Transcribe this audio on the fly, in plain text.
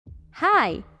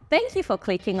Hi, thank you for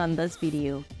clicking on this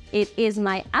video. It is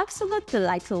my absolute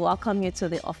delight to welcome you to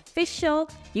the official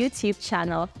YouTube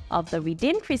channel of the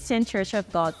Redeemed Christian Church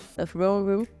of God, the Throne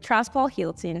Room, Transport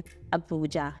Hilton,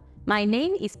 Abuja. My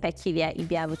name is Pekilia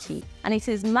Ibiabuchi, and it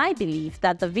is my belief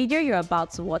that the video you're about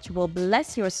to watch will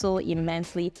bless your soul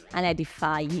immensely and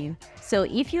edify you. So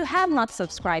if you have not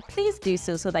subscribed, please do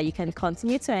so that you can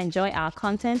continue to enjoy our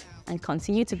content and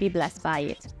continue to be blessed by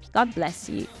it. God bless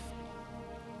you.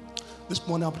 This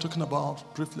morning I'll be talking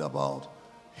briefly about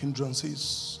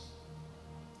hindrances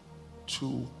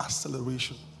to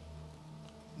acceleration,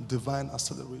 divine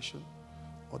acceleration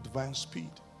or divine speed.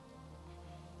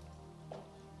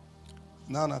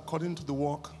 Now, according to the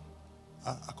word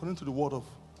that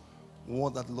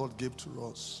the Lord gave to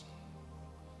us,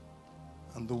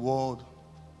 and the word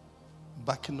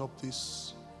backing up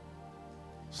this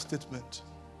statement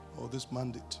or this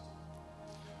mandate,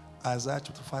 Isaiah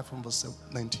chapter 5 from verse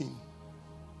 19.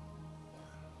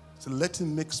 So let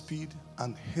him make speed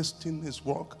and hasten his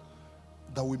work,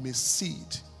 that we may see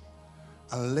it,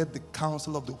 and let the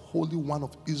counsel of the Holy One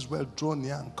of Israel draw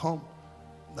near and come,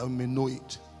 that we may know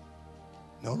it.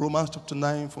 Now Romans chapter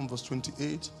 9 from verse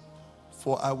 28,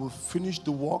 for I will finish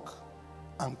the work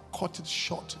and cut it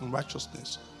short in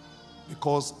righteousness,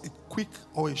 because a quick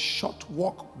or a short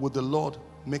work will the Lord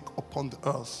make upon the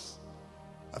earth.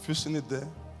 Have you seen it there?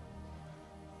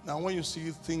 Now when you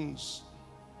see things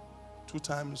two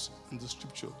times in the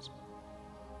scriptures,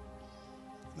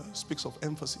 it speaks of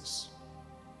emphasis.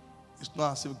 It's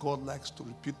not as if God likes to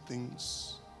repeat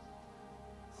things.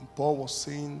 And Paul was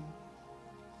saying,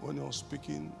 when he was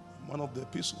speaking one of the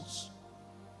epistles,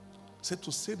 said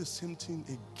to say the same thing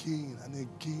again and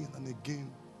again and again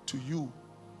to you,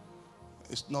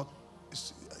 it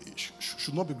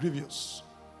should not be grievous.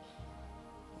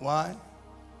 Why?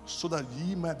 So that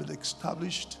ye might be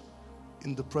established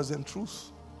in the present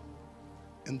truth,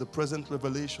 in the present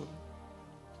revelation,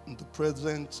 in the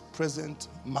present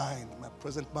mind, my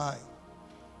present mind,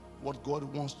 what God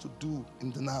wants to do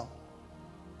in the now,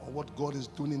 or what God is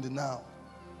doing in the now.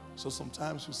 So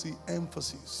sometimes you see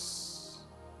emphasis,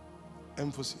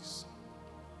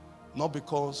 not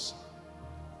because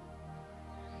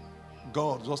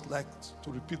God just likes to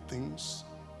repeat things.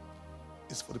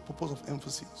 It's for the purpose of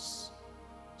emphasis,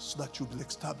 so that you'll be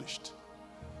established.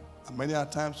 And many a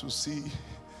times you see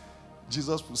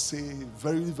Jesus will say,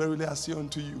 verily, verily, I say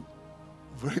unto you.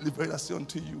 Verily, verily, I say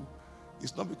unto you.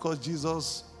 It's not because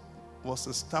Jesus was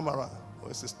a stammerer or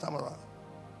is a stammerer,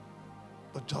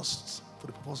 but just for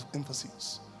the purpose of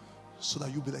emphasis, so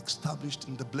that you'll be established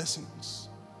in the blessings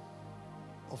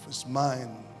of his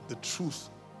mind, the truth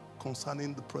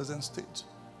concerning the present state.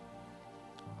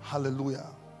 Hallelujah.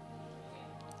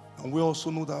 And we also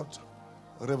know that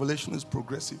revelation is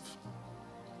progressive,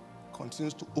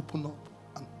 continues to open up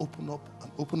and open up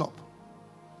and open up.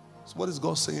 So what is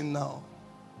God saying now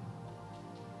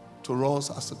to us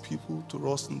as a people, to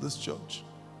us in this church,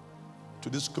 to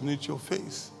this community of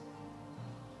faith?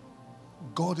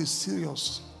 God is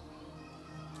serious.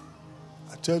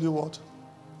 I tell you what,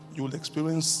 you will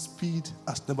experience speed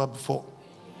as never before.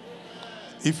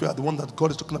 If you are the one that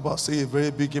God is talking about, say a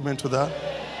very big amen to that.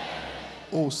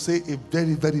 Oh, say a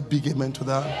very, very big amen to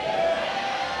that.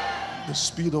 The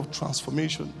speed of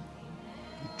transformation.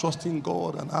 Trusting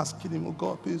God and asking him, oh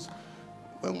God, please,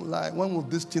 when will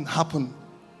this thing happen?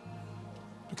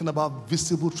 Talking about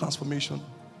visible transformation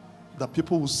that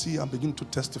people will see and begin to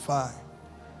testify.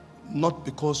 Not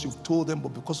because you've told them,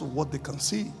 but because of what they can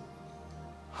see.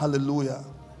 Hallelujah.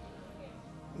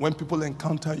 When people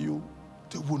encounter you,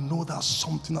 they will know that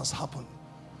something has happened.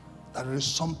 That there is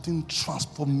something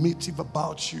transformative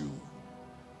about you.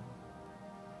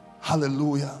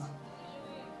 Hallelujah.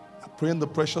 I pray in the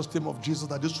precious name of Jesus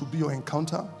that this will be your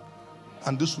encounter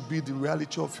and this will be the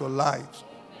reality of your life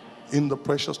in the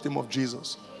precious name of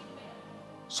Jesus.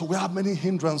 So we have many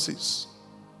hindrances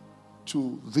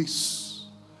to this.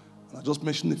 And I just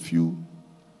mentioned a few,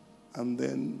 and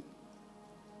then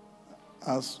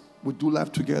as we do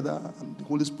life together and the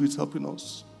Holy Spirit helping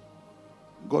us,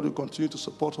 God will continue to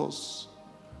support us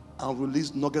and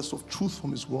release nuggets of truth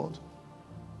from his word,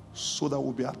 so that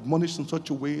we'll be admonished in such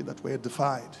a way that we're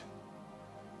edified,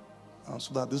 and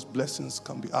so that these blessings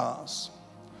can be ours.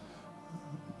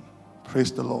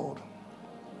 Praise the Lord.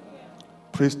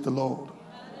 Praise the Lord.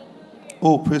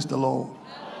 Oh, praise the Lord.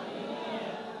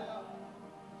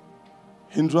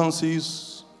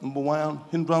 Hindrances, number one,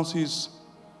 hindrances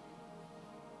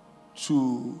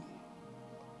to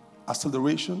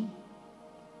acceleration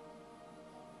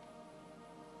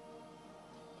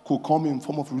could come in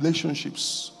form of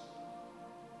relationships.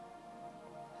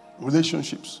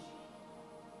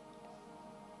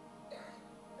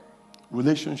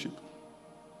 relationship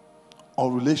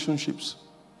or relationships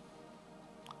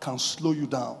can slow you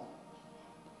down.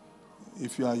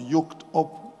 If you are yoked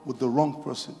up with the wrong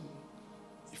person,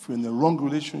 if you're in the wrong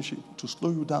relationship, to slow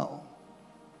you down.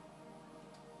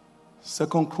 2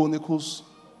 Chronicles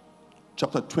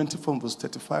chapter 20 from verse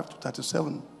 35 to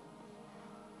 37.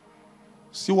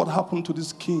 See what happened to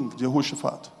this king,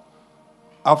 Jehoshaphat.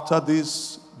 After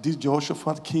this, did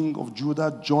Jehoshaphat, king of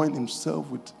Judah, join himself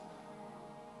with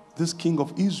this king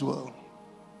of Israel?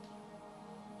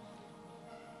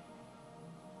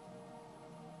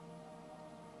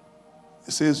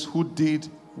 It says, who did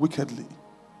wickedly.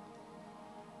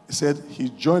 It said he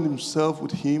joined himself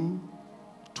with him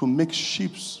to make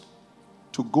ships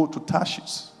to go to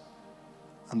Tarshish.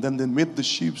 And then they made the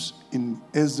ships in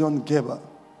Ezion-Geber.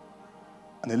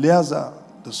 And Eleazar,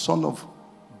 the son of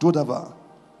Dodava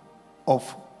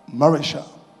of Mareshah,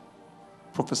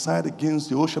 prophesied against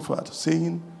Jehoshaphat,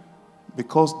 saying,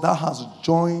 because thou hast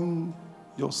joined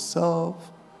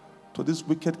yourself to this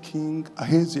wicked king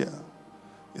Ahaziah,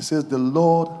 it says the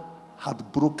Lord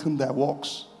had broken their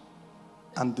works,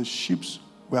 and the ships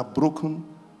were broken,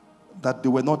 that they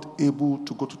were not able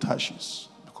to go to Tarshish,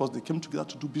 because they came together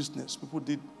to do business. People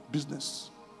did business,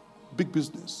 big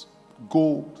business,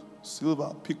 gold,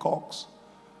 silver, peacocks,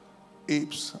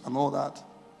 apes, and all that,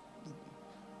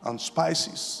 and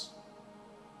spices.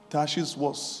 Tarshish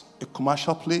was a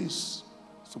commercial place,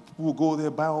 so people would go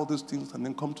there, buy all these things, and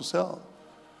then come to sell.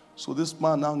 So this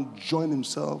man now joined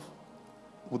himself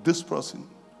with this person.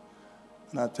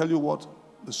 And I tell you what,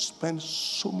 they spent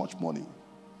so much money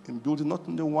in building not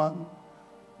only one,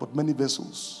 but many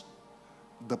vessels.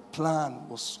 The plan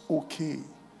was okay.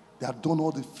 They had done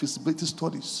all the feasibility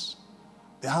studies.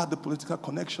 They had the political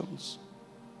connections.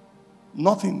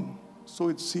 Nothing, so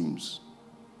it seems,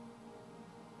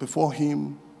 before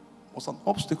him was an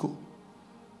obstacle.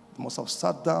 They must have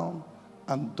sat down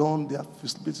and done their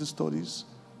feasibility studies,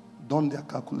 done their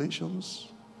calculations.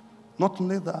 Not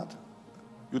only that,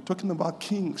 you're talking about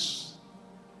kings.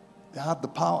 They had the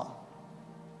power,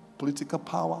 political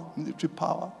power, military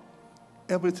power,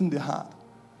 everything they had.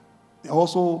 They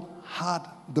also had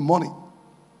the money.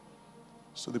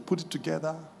 So they put it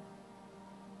together,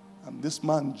 and this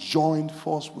man joined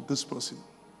force with this person.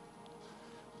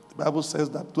 The Bible says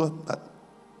that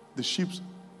the ships,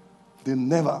 they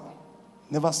never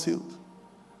sailed.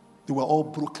 They were all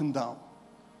broken down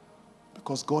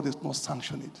because God is not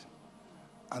sanctioned it,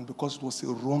 and because it was a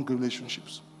wrong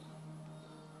relationships.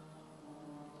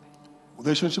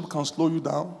 Relationship can slow you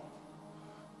down.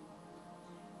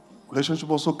 Relationship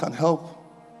also can help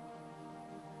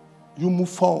you move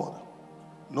forward.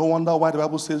 No wonder why the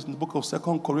Bible says in the book of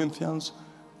 2 Corinthians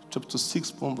chapter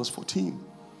 6 from verse 14,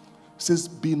 it says,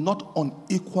 be not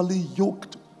unequally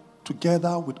yoked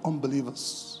together with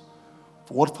unbelievers.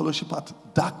 For what fellowship hath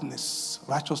darkness,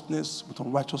 righteousness with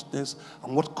unrighteousness,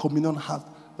 and what communion hath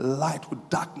light with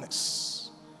darkness?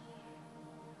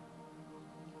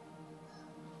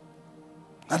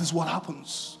 That is what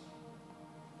happens.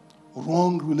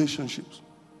 Wrong relationships.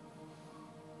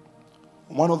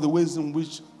 One of the ways in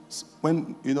which,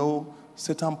 when,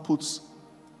 Satan puts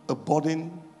a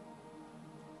burden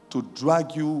to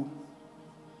drag you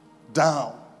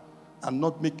down and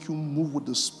not make you move with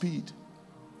the speed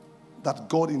that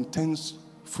God intends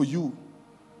for you,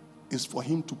 is for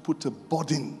him to put a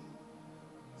burden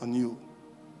on you.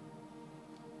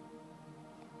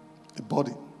 A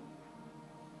burden.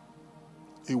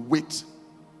 A weight.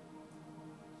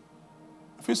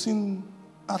 Have you seen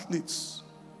athletes?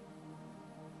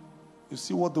 You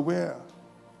see what they wear.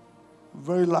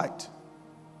 Very light.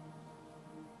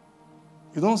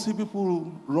 You don't see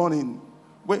people running.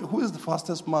 Wait, who is the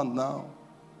fastest man now?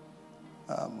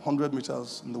 100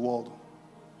 meters in the world.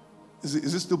 Is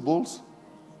it still Bulls?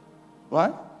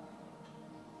 Right?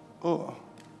 Oh.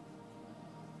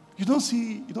 You don't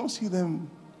see them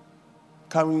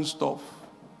carrying stuff.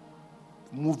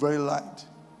 Move very light.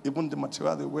 Even the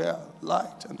material they wear,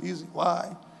 light and easy.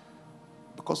 Why?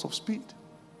 Because of speed.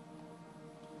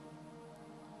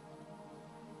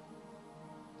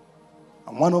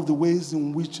 And one of the ways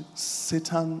in which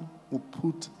Satan will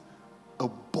put a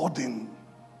burden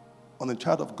on a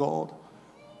child of God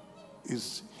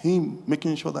is him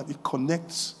making sure that it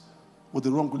connects with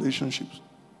the wrong relationships.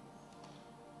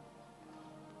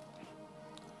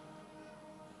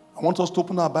 I want us to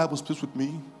open our Bibles, please, with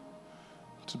me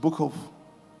to the book of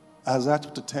Isaiah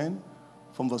chapter 10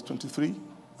 from verse 23,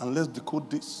 and let's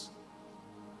decode this.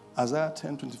 Isaiah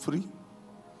 10:23.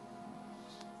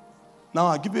 Now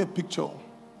I'll give you a picture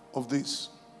of this.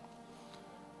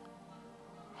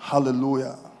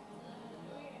 Hallelujah.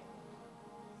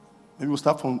 Maybe we'll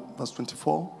start from verse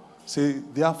 24. Say,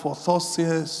 therefore, thus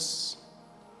says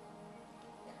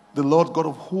the Lord God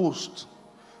of hosts,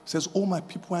 says, O my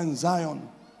people in Zion,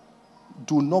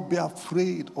 do not be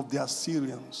afraid of the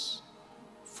Assyrians,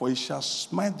 for he shall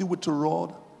smite thee with a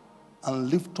rod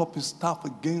and lift up his staff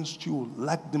against you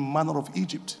like the manner of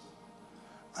Egypt.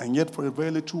 And yet for a very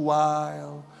little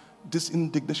while this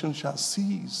indignation shall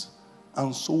cease,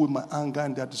 and so will my anger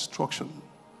and their destruction.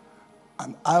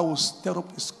 And I will stir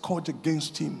up a scourge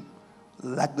against him,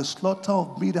 like the slaughter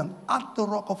of Midian at the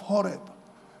rock of Horeb.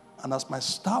 And as my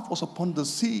staff was upon the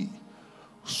sea,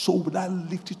 so will I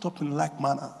lift it up in like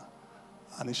manner.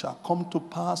 And it shall come to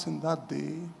pass in that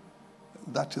day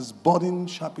that his burden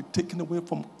shall be taken away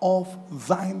from off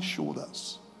thine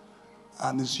shoulders,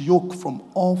 and his yoke from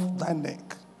off thy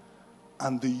neck,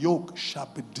 and the yoke shall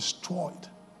be destroyed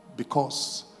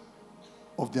because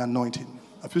of the anointing.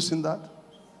 Have you seen that?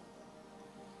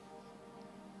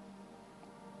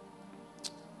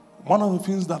 One of the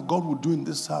things that God will do in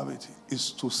this service is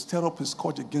to stir up his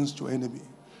scourge against your enemy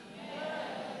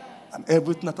and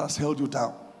everything that has held you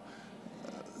down.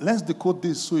 Let's decode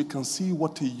this so you can see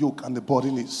what a yoke and a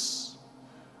burden is.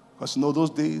 Because you know,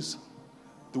 those days,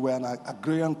 they were an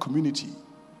agrarian community.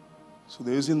 So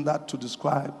they're using that to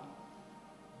describe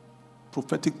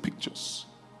prophetic pictures,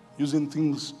 using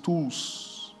things,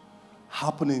 tools,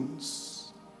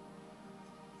 happenings,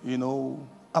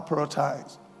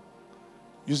 apparatus,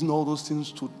 using all those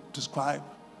things to describe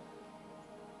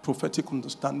prophetic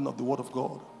understanding of the Word of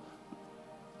God.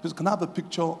 Because you can have a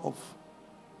picture of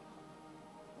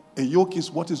a yoke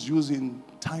is what is used in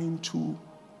tying two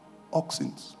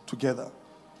oxen together,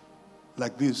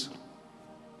 like this.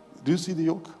 Do you see the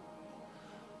yoke?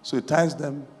 So it ties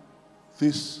them,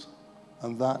 this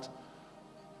and that.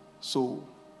 So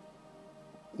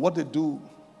what they do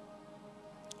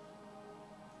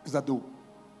is that they'll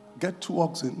get two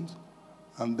oxen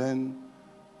and then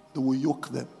they will yoke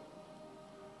them.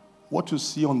 What you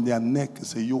see on their neck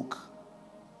is a yoke.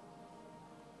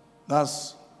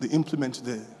 That's the implement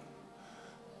there.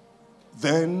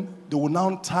 Then they will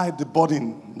now tie the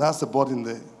burden. That's the burden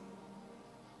there.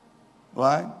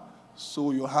 Right?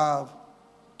 So you have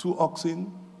two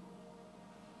oxen,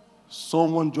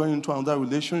 someone joined into another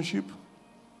relationship.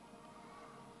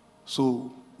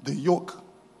 So the yoke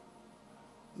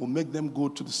will make them go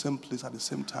to the same place at the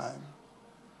same time.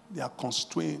 They are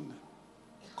constrained,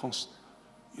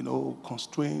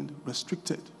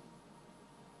 restricted,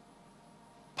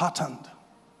 patterned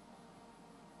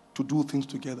to do things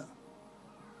together.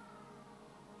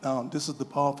 Now, this is the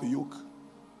power of a yoke.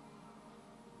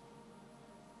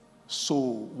 So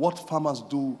what farmers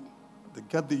do, they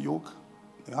get the yoke,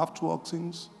 they have two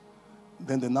oxen,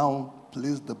 then they now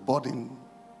place the burden.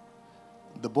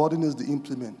 The burden is the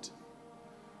implement.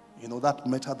 That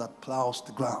metal that plows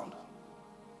the ground.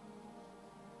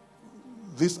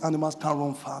 These animals can't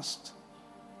run fast.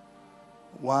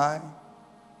 Why?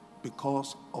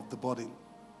 Because of the burden.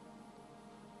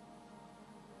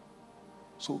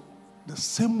 So the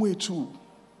same way too,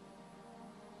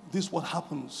 this is what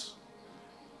happens.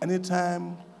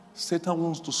 Anytime Satan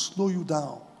wants to slow you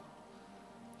down,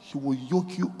 he will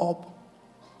yoke you up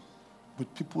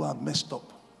with people who are messed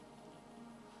up.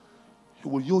 He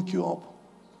will yoke you up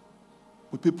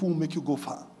with people who make you go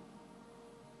far.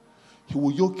 He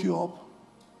will yoke you up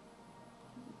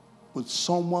with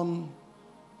someone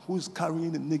who is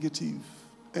carrying a negative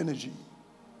energy,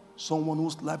 someone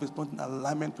whose life is not in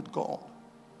alignment with God.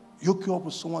 Yoke you up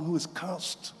with someone who is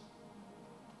cursed.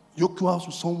 Yoke you up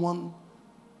with someone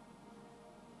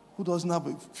who doesn't have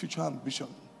a future ambition.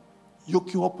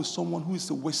 Yoke you up with someone who is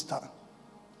a waster.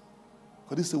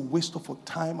 Because it's a waste of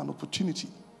time and opportunity.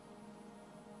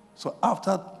 So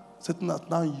after Satan has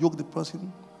now yoked the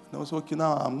person, they will say, okay,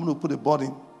 now I'm going to put a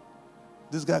burden.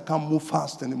 This guy can't move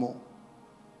fast anymore.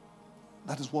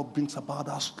 That is what brings about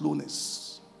that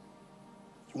slowness.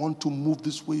 You want to move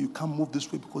this way, you can't move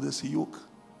this way because there's a yoke.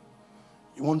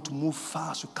 You want to move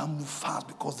fast, you can't move fast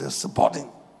because there's a burden.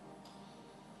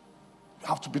 You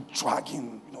have to be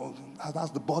dragging,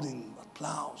 that's the burden that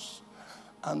plows.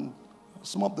 And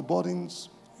some of the burdens,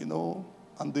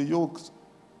 and the yokes,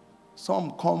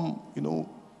 some come,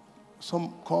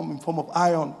 some come in form of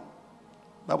iron.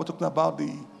 Now we're talking about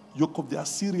the yoke of the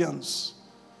Assyrians.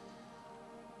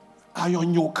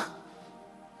 Iron yoke.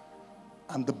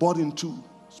 And the burden too.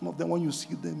 Some of them, when you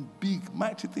see them, big,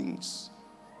 mighty things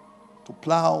to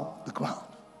plow the ground,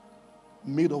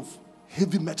 made of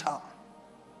heavy metal.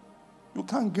 You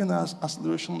can't gain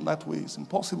acceleration that way. It's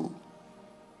impossible.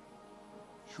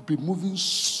 You'll be moving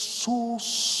so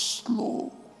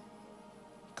slow.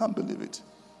 You can't believe it.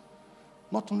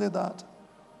 Not only that,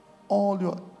 all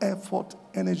your effort,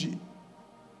 energy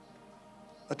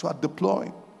that you are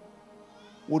deploying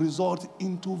will result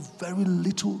into very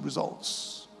little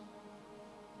results,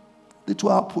 little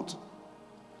output.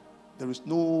 There is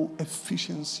no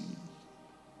efficiency.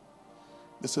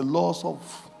 There's a loss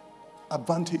of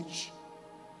advantage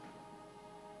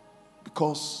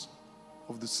because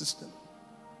of the system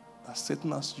that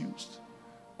Satan has used.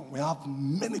 And we have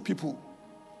many people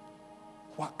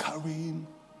who are carrying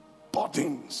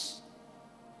burdens.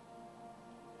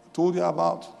 I told you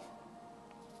about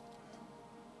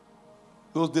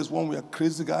those days when we were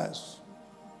crazy guys.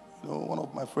 One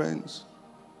of my friends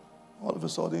all of a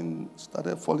sudden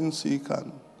started falling sick,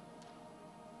 and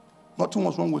nothing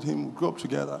was wrong with him. We grew up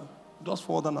together. Just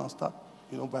fall down and start,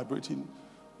 vibrating.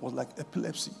 It was like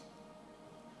epilepsy.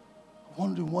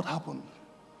 Wondering what happened.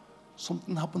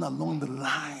 Something happened along the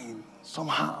line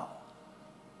somehow.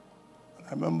 And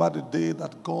I remember the day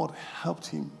that God helped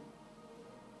him.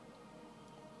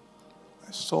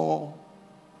 I saw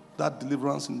that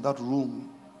deliverance in that room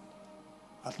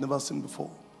I'd never seen before.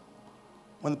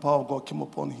 When the power of God came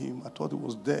upon him, I thought he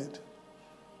was dead.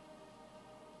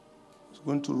 He was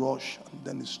going to rush, and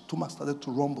then his stomach started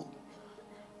to rumble.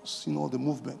 I was seeing all the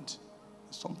movement.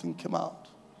 Something came out.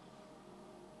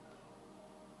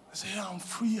 I said, I'm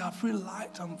free, I feel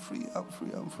light, I'm free.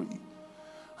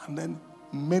 And then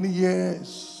many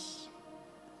years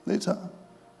later,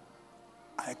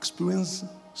 I experienced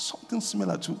something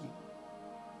similar too.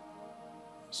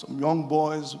 Some young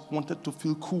boys wanted to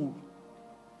feel cool.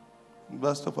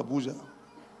 University of Abuja,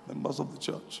 members of the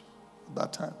church at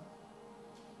that time.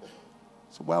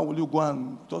 So why will you go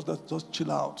and just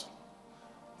chill out?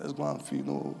 Let's go and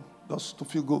feel, just to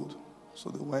feel good. So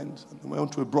they went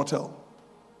to a brothel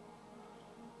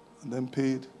and then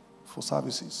paid for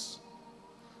services.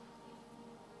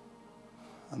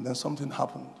 And then something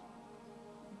happened.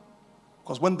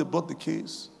 Because when they brought the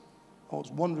case, I was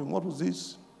wondering, what was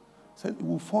this? They said it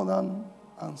will fall down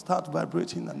and start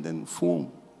vibrating and then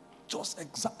foam. Just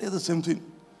exactly the same thing.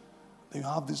 Then you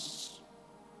have this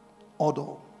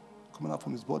odor coming out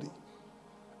from his body.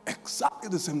 Exactly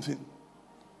the same thing.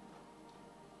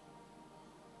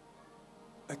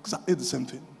 Exactly the same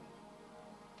thing.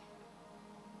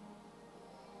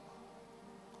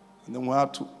 And then we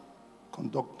had to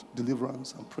conduct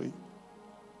deliverance and pray.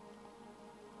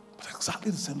 But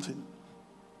exactly the same thing.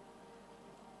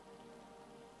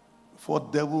 Before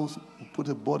devils will put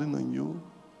a burden on you,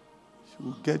 he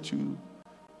will get you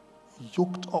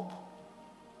yoked up.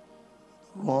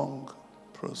 Wrong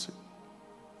person.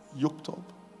 Yoked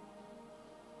up.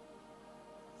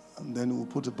 And then he will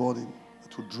put a burden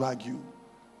that will drag you.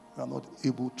 You are not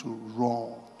able to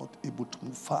run, not able to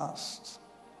move fast.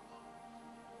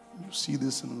 You see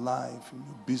this in life, in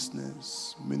your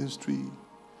business, ministry,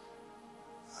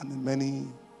 and in many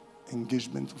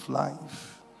engagements of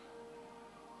life.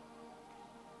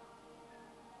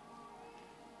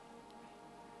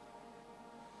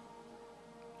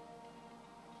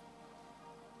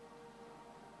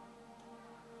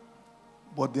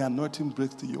 But the anointing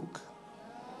breaks the yoke.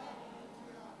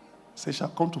 So it shall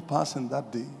come to pass in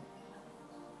that day,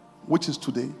 which is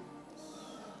today.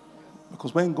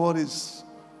 Because when God is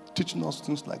teaching us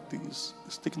things like this,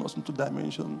 He's taking us into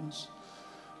dimensions,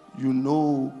 you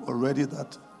know already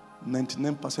that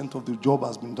 99% of the job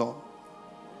has been done.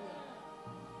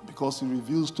 Because He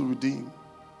reveals to redeem.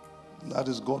 That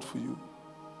is God for you.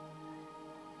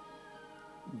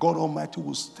 God Almighty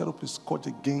will stir up His court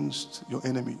against your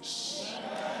enemies.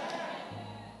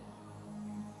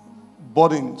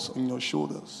 Burdens on your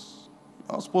shoulders.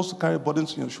 You're not supposed to carry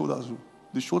burdens on your shoulders.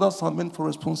 The shoulders are meant for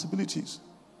responsibilities.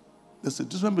 There's a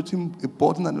difference between a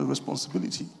burden and a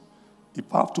responsibility. If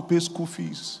I have to pay school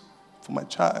fees for my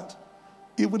child,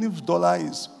 even if dollar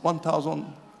is 1,000,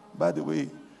 by the way,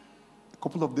 a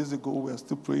couple of days ago we were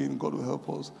still praying, God will help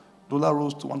us. Dollar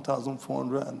rose to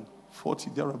 1,440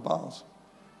 thereabouts.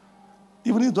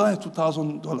 Even if dollar is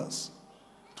 $2,000, $1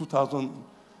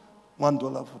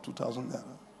 for 2,000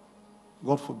 naira.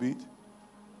 God forbid.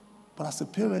 But as a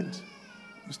parent,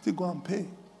 you still go and pay.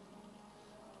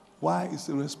 Why? It's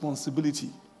a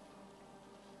responsibility.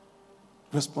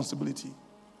 Responsibility.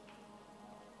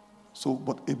 So,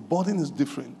 but a burden is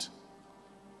different.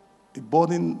 A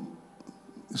burden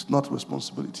is not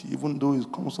responsibility, even though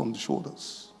it comes on the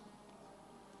shoulders.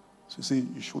 So you see,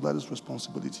 you shoulder this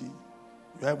responsibility.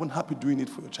 You're even happy doing it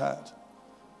for your child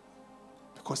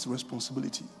because it's a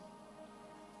responsibility.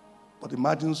 But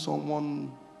imagine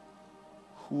someone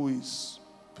who is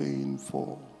paying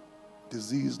for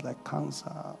disease like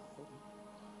cancer,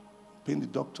 paying the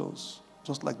doctors,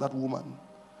 just like that woman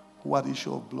who had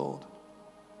issue of blood.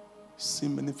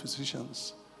 seen many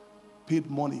physicians, paid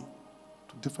money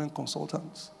to different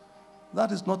consultants.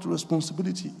 That is not a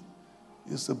responsibility.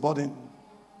 It's a burden.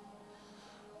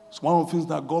 So one of the things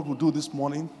that God will do this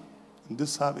morning in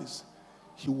this service,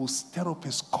 He will stir up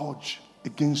a scourge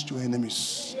against your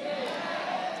enemies.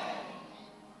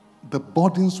 The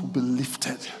burdens will be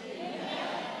lifted.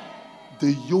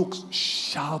 The yokes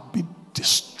shall be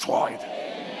destroyed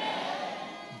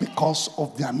because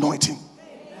of the anointing.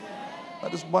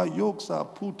 That is why yokes are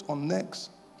put on necks.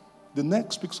 The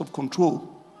neck speaks of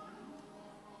control.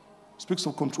 Speaks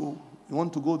of control. You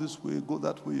want to go this way, go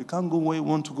that way. You can't go where you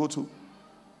want to go to.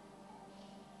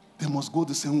 They must go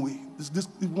the same way.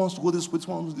 It wants to go this way,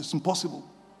 it's impossible.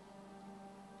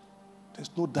 There's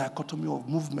no dichotomy of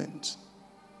movement.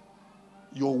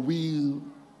 Your will,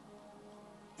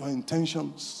 your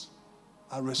intentions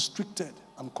are restricted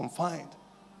and confined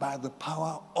by the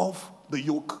power of the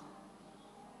yoke.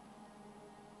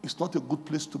 It's not a good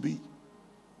place to be.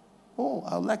 Oh,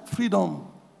 I like freedom.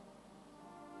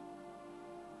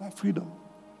 I like freedom.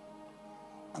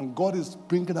 And God is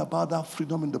bringing about that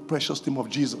freedom in the precious name of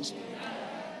Jesus.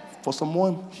 For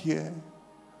someone here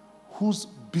whose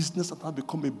business has now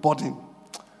become a burden,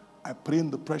 I pray in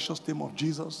the precious name of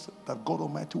Jesus that God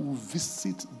Almighty will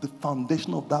visit the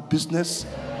foundation of that business.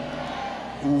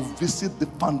 He will visit the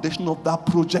foundation of that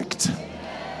project.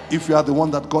 If you are the one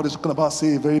that God is talking about,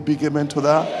 say a very big amen to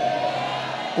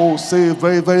that. Oh, say a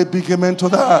very, very big amen to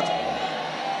that.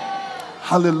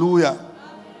 Hallelujah.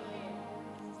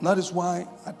 And that is why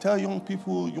I tell young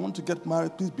people, you want to get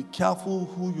married, please be careful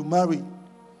who you marry.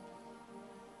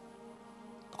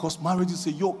 Because marriage is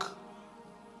a yoke.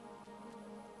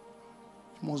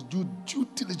 You must do due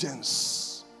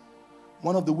diligence.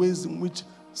 One of the ways in which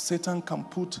Satan can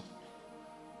put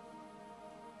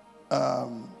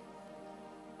an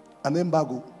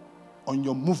embargo on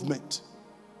your movement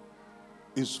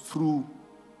is through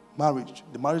marriage.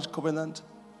 The marriage covenant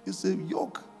is a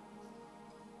yoke,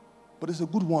 but it's a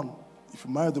good one if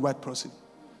you marry the right person.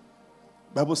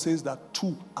 The Bible says that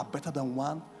two are better than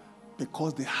one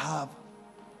because they have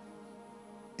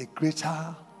a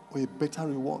greater or a better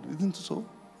reward. Isn't it so?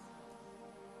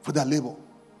 For their labor.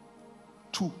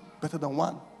 Two better than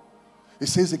one. It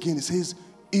says again, it says,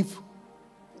 if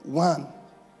one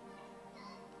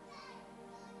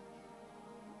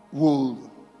will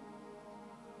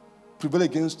prevail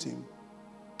against him,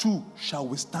 two shall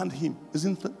withstand him.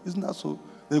 Isn't that so?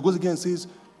 Then it goes again and says,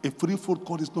 a threefold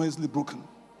cord is not easily broken.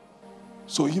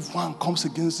 So if one comes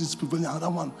against this prevailing, another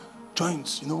one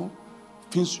joins,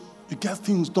 things, you get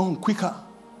things done quicker.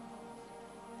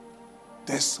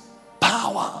 There's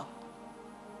power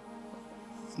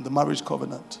in the marriage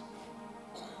covenant.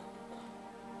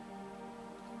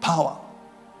 Power.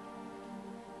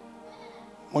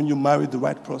 When you marry the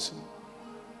right person.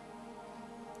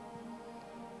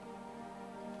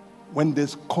 When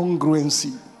there's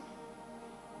congruency.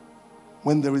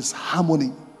 When there is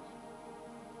harmony.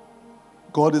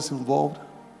 God is involved.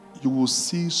 You will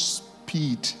see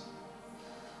speed.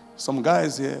 Some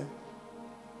guys here,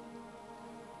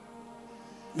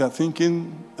 you are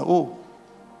thinking,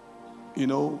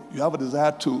 you have a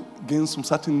desire to gain some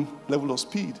certain level of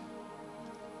speed.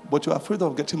 But you're afraid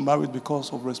of getting married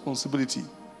because of responsibility.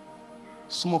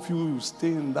 Some of you stay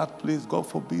in that place, God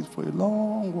forbid, for a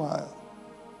long while.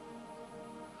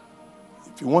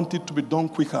 If you want it to be done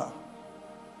quicker,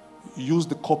 use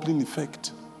the coupling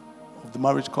effect of the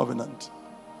marriage covenant.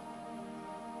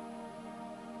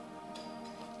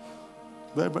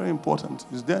 Very, very important.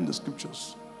 It's there in the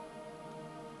scriptures.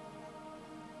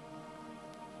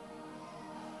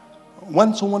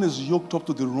 When someone is yoked up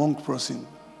to the wrong person,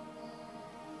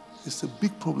 it's a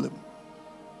big problem.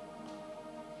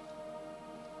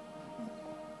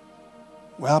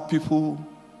 We have people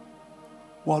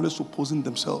who are always opposing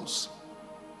themselves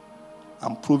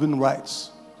and proving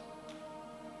rights.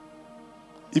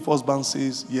 If husband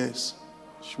says yes,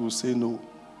 she will say no.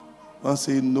 Husband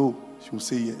say no, she will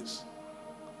say yes.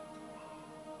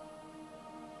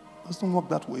 It doesn't work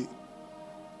that way.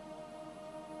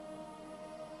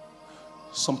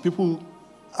 Some people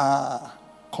are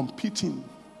competing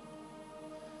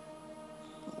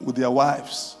with their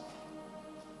wives.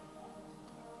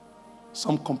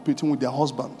 Some competing with their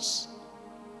husbands.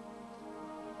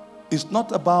 It's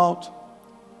not about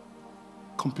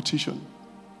competition.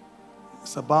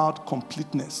 It's about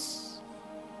completeness.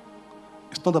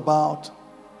 It's not about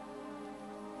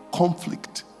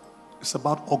conflict. It's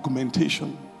about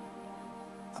augmentation,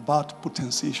 about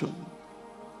potentiation.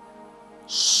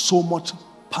 So much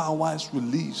power is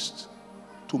released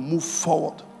to move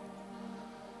forward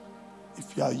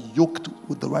if you are yoked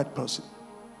with the right person.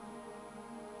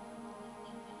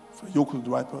 if you're yoked with the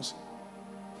right person.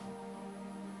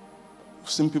 We've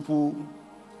seen people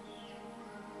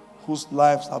whose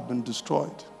lives have been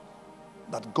destroyed,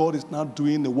 that God is now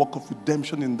doing the work of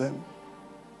redemption in them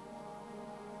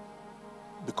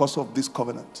because of this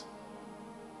covenant.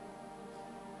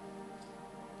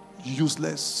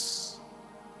 Useless,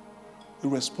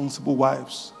 irresponsible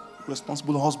wives,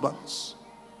 irresponsible husbands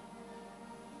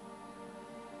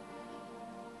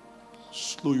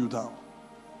slow you down.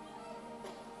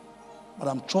 But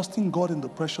I'm trusting God in the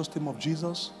precious name of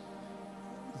Jesus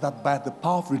that by the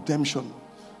power of redemption,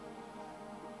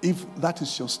 if that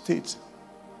is your state,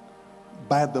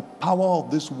 by the power of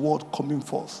this word coming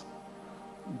forth,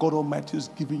 God Almighty is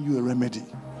giving you a remedy.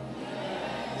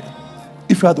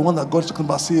 If you are the one that God is talking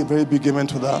about, say a very big amen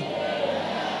to that.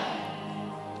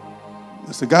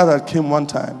 There's a guy that came one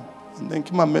time and then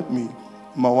came and met me,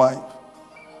 my wife.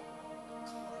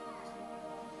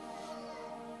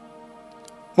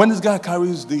 When this guy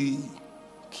carries the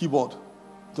keyboard,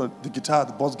 the guitar,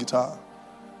 the bass guitar,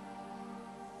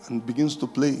 and begins to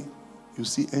play, you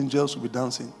see angels will be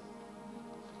dancing.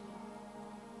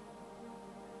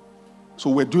 So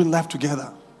we're doing life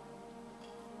together.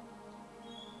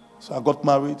 So I got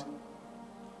married.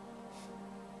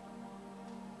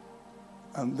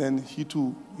 And then he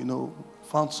too,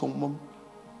 found someone,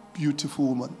 beautiful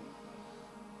woman.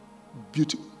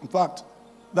 In fact,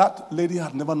 that lady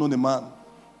had never known a man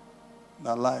in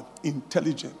her life.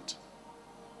 Intelligent.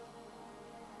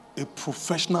 A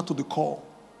professional to the core.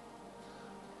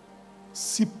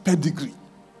 See pedigree.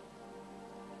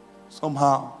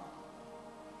 Somehow,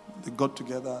 they got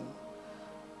together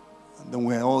and then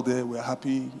we're all there, we're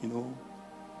happy,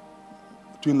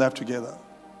 doing life together.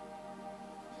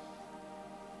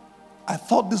 I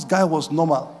thought this guy was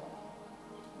normal.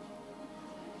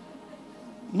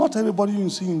 Not everybody you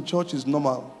see in church is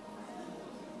normal.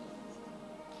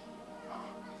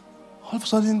 All of a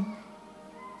sudden,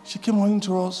 she came running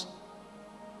to us.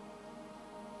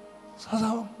 So I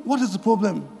said, what is the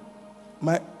problem?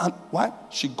 Why?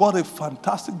 She got a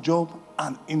fantastic job,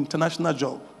 an international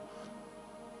job.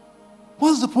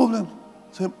 What's the problem?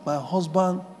 I said, my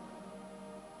husband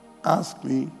asked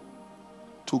me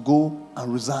to go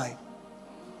and resign.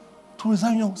 To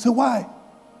resign? I said, why?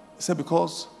 He said,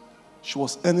 because she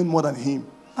was earning more than him.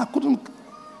 I couldn't.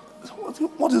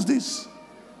 What is this?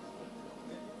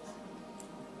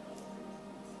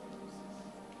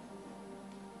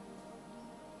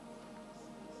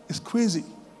 It's crazy.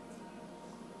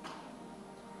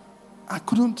 I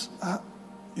couldn't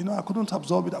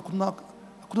absorb it. I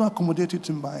couldn't accommodate it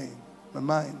in my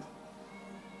mind.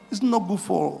 It's not good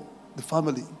for the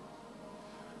family.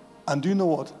 And do you know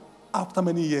what? After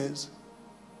many years,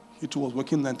 he too was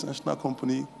working in an international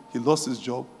company. He lost his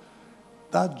job.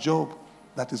 That job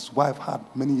that his wife had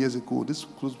many years ago, this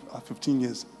close 15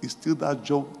 years, is still that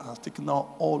job that has taken her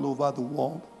all over the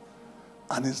world.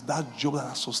 And it's that job that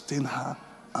has sustained her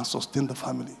and sustained the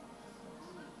family.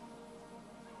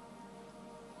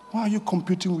 Why are you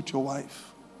competing with your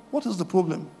wife? What is the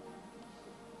problem?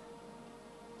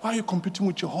 Why are you competing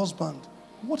with your husband?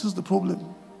 What is the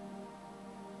problem?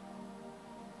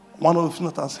 One of the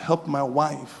things that has helped my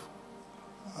wife,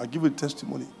 I'll give you a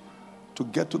testimony, to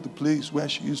get to the place where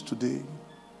she is today,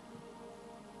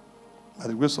 by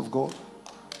the grace of God.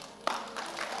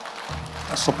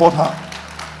 I support her.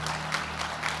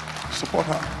 Support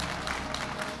her.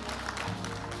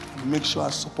 Make sure I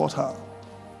support her.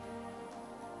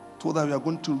 So that we are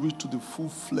going to reach to the full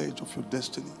fledge of your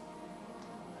destiny.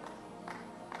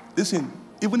 Listen,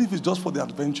 even if it's just for the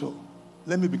adventure,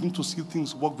 let me begin to see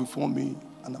things work before me,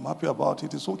 and I'm happy about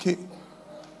it. It's okay.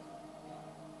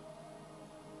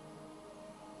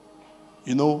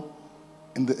 In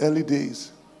the early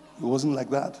days, it wasn't like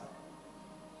that.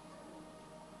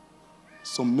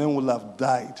 Some men will have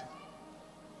died.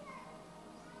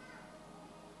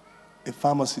 A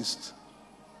pharmacist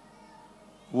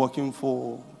working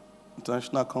for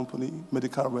international company,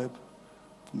 medical rep,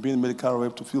 from being a medical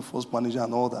rep to field force manager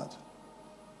and all that.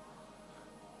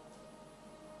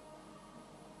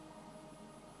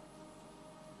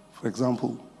 For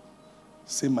example,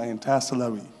 say my entire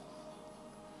salary,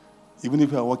 even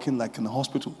if you are working like in a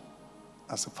hospital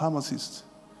as a pharmacist,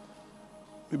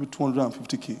 maybe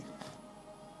 250K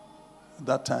at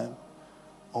that time,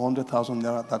 100,000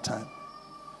 naira at that time.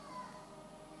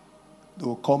 They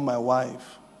will call my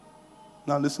wife.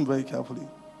 Now listen very carefully.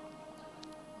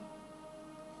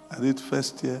 I did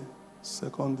first year,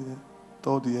 second year,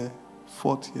 third year,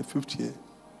 fourth year, fifth year.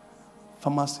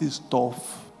 Pharmacy is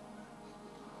tough.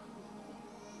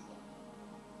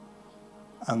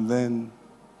 And then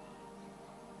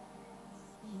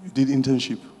you did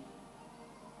internship.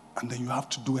 And then you have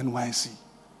to do NYC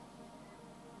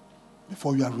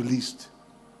before you are released.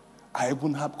 I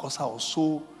even had, because I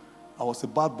was a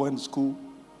bad boy in school,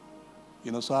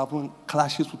 so I having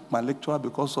clashes with my lecturer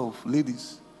because of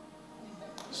ladies.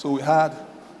 So I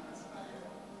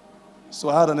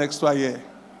had an extra year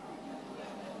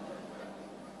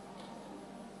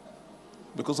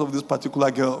because of this particular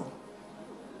girl.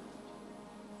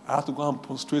 I had to go and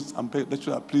prostrate and beg,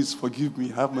 lecturer, please forgive me,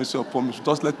 have mercy upon me,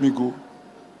 just let me go.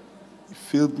 He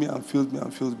failed me and failed me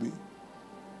and failed me.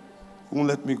 He won't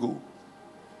let me go.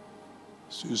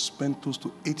 So you spent close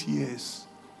to 8 years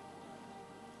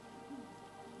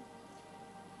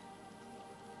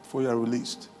before you are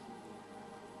released.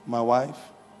 My wife,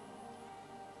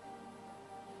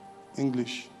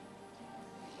 English.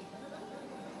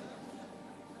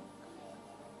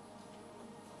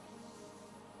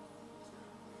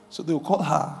 So they will call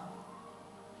her,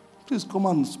 please come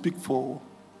and speak for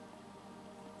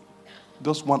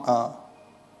just 1 hour.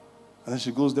 And then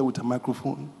she goes there with a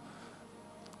microphone.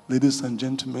 Ladies and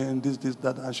gentlemen, this,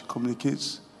 that, and she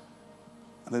communicates.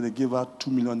 And then they give her 2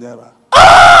 million naira.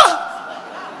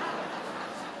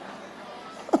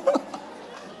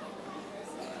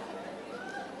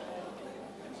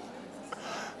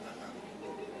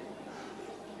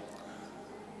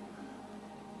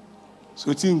 So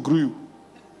it grew.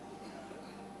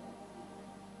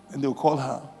 And they'll call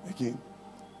her again.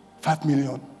 5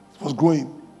 million. It was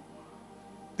growing.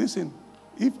 Listen,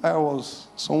 if I was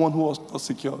someone who was not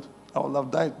secured, I would have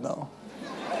died now.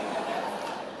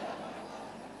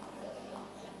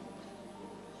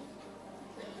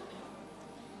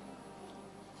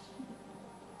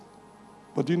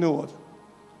 But do you know what?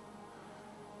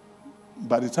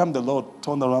 By the time the Lord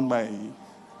turned around my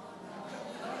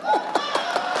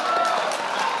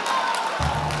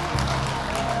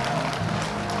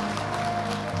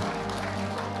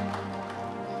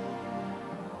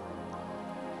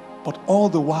But all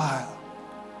the while,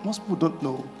 most people don't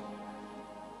know.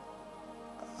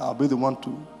 I'll be the one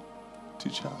to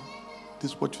teach her.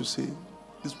 This is what you say.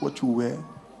 This is what you wear.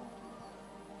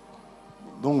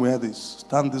 Don't wear this.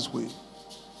 Stand this way.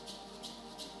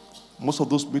 Most of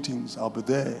those meetings, I'll be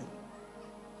there.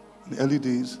 In the early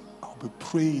days, I'll be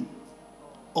praying.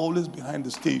 Always behind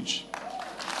the stage.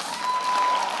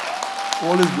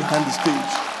 Always behind the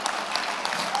stage.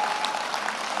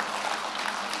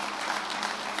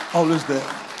 Always there.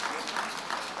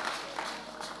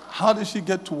 How did she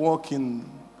get to work in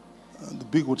the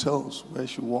big hotels where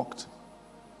she worked?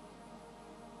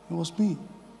 It was me,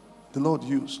 the Lord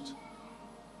used.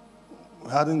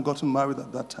 We hadn't gotten married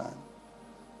at that time.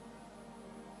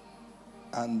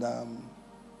 And I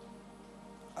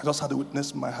just had a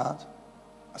witness in my heart.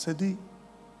 I said, D,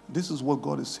 this is what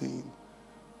God is saying.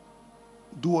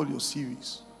 Do all your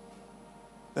series.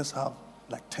 Let's have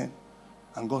like 10.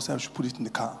 And God said I should put it in the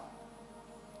car.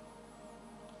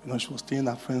 She was staying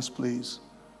at a friend's place.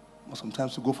 But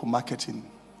sometimes we go for marketing.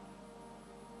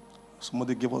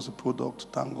 Somebody gave us a product.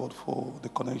 Thank God for the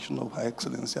connection of Her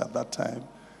Excellency at that time.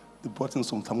 They brought in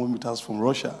some thermometers from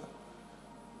Russia.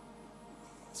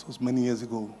 This was many years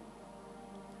ago.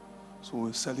 So we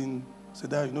were selling. I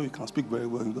said, Dad, you can speak very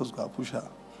well. You just go and push her.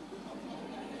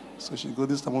 So she goes,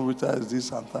 this thermometer is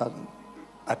this and that.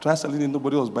 I tried selling it.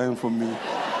 Nobody was buying from me.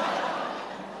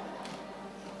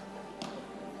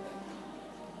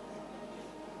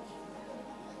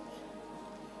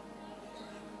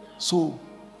 So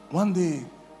one day,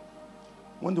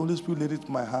 when the Holy Spirit laid it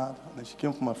in my heart, and then she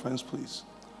came from my friend's place,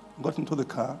 I got into the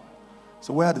car.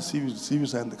 So where are the CVs? The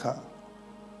CVs are in the car.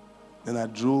 Then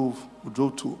we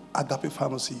drove to Agape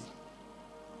Pharmacy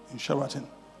in Sheraton.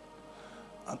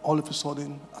 And all of a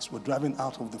sudden, as we're driving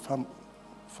out of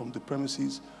from the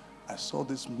premises, I saw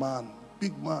this man,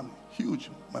 big man, huge,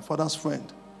 my father's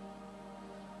friend,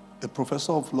 a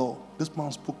professor of law. This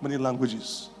man spoke many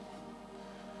languages.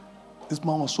 This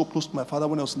man was so close to my father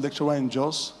when I was a lecturer in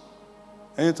Jos.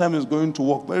 Anytime he was going to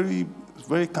work,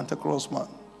 very cantankerous man,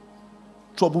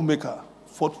 troublemaker,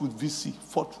 fought with VC,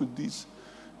 fought with this.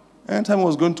 Anytime he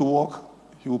was going to work,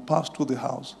 he would pass through the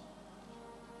house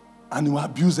and he would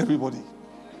abuse everybody.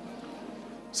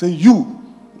 Say, you,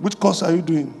 which course are you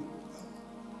doing?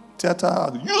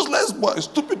 Theater, useless boy,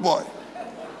 stupid boy.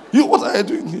 You, what are you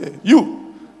doing here?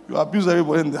 You abuse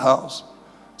everybody in the house.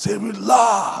 Say,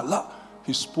 la.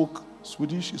 He spoke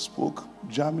Swedish, he spoke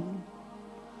German,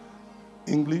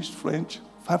 English, French,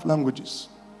 5 languages.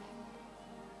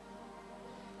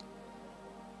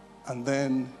 And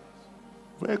then,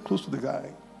 very close to the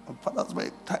guy, my father's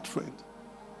very tight friend.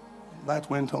 Life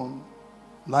went on,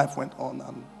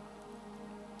 and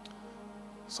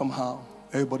somehow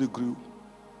everybody grew.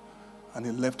 And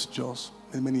he left Jos,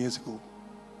 many years ago.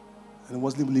 And I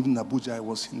wasn't even living in Abuja. I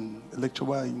was a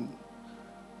lecturer in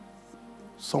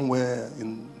somewhere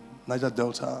in Niger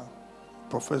Delta,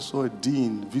 professor,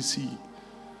 dean, VC.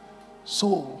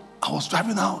 So I was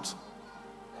driving out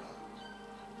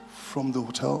from the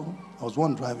hotel. I was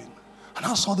one driving. And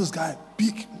I saw this guy,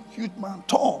 big, huge man,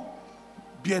 tall,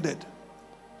 bearded.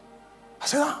 I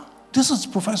said, this is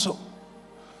Professor.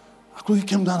 I quickly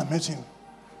came down and met him.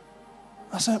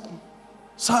 I said,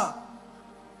 sir,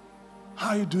 how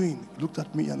are you doing? He looked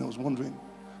at me and I was wondering.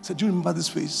 I said, do you remember this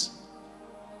face?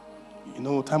 You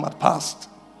know, time had passed.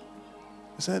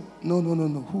 He said, no.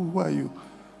 Who are you?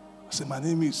 I said, my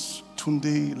name is Tunde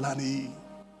Benjamins-Laniyi.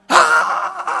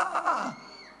 How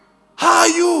are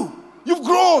you? You've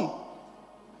grown.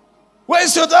 Where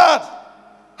is your dad?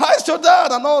 How is your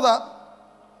dad? And all that.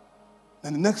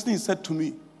 And the next thing he said to me,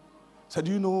 he said,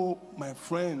 you know, my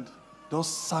friend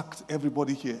just sacked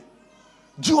everybody here.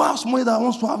 Do you have somebody that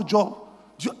wants to have a job?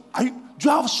 Do you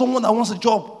have someone that wants a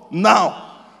job now?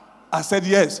 I said,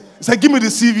 yes. He said, give me the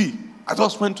CV. I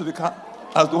just went to the car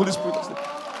as the Holy Spirit said.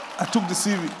 I took the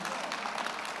CV.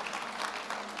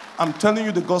 I'm telling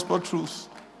you the gospel truth.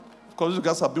 Because you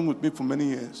guys have been with me for many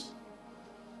years.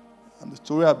 And the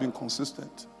story has been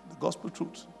consistent. The gospel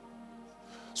truth.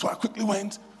 So I quickly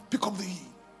went, pick up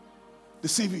the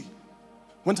CV.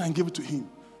 Went and gave it to him.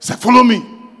 He said, follow me.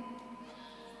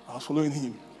 I was following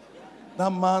him.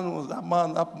 That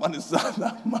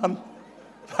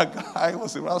guy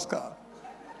was a rascal.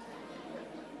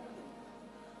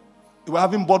 They were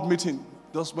having board meeting.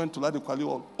 Just went to unequally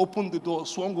hall. Opened the door,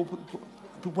 swung open the door.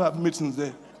 People have meetings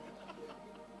there.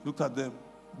 Looked at them.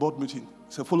 Board meeting. He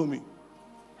said, follow me.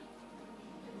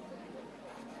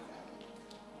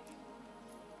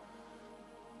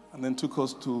 And then took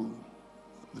us to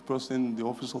the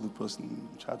office of the person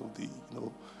in charge of the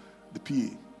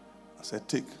PA. I said,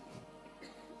 take.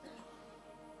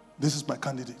 This is my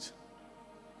candidate.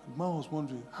 And the man was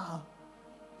wondering,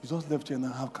 you just left here and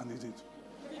I have candidate.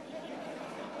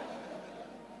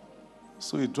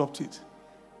 So he dropped it.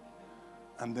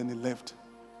 And then he left.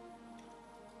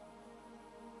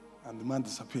 And the man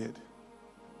disappeared.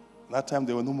 That time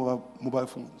there were no mobile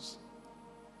phones.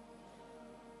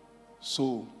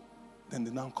 So then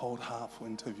they now called her for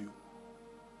interview.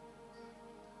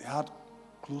 They had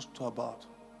close to about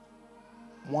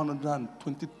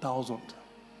 120,000.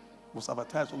 Was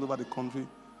advertised all over the country.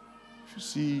 If you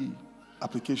see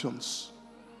applications,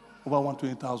 over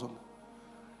 120,000.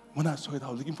 When I saw it, I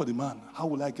was looking for the man. How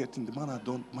will I get him? The man had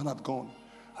gone.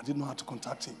 I didn't know how to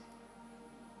contact him.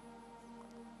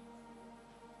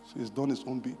 So he's done his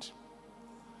own bit.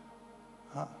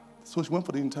 So she went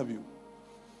for the interview.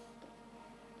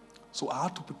 So I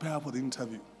had to prepare for the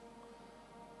interview.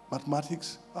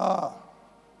 Mathematics, I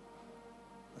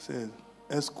said,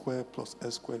 S squared plus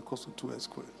S squared equals to 2S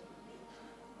squared.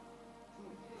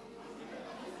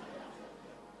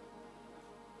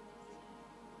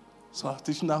 So I was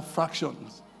teaching her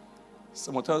fractions,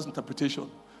 simultaneous interpretation.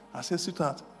 I said,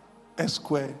 sweetheart, S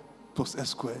squared plus S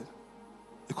squared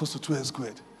equals to 2S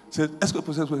squared. I said, S squared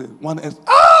plus S squared, 1S.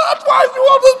 That's why you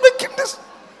always making this.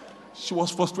 She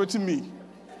was frustrating me.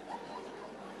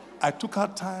 I took her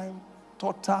time,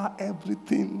 taught her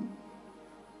everything.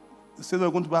 They said they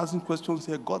were going to be asking questions.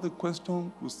 He got the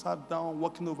question. We sat down,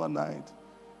 working overnight.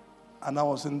 And I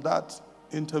was in that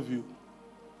interview,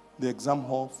 the exam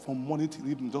hall, from morning till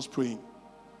evening, just praying.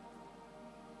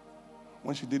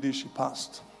 When she did it, she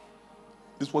passed.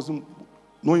 This wasn't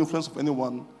no influence of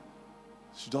anyone.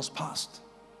 She just passed.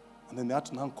 And then they had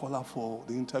to now call her for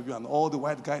the interview, and all the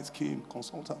white guys came,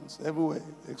 consultants, everywhere,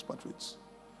 expatriates.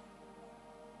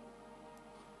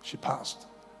 She passed.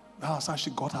 That was how she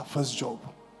got her first job.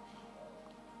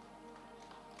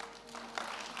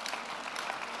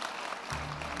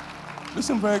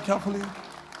 Listen very carefully.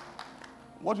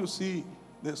 What you see,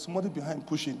 there's somebody behind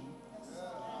pushing.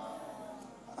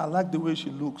 I like the way she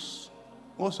looks.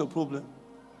 What's your problem?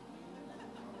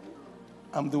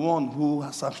 I'm the one who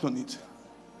has sanctioned it.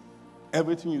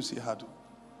 Everything you see her do.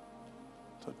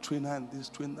 So train her in this,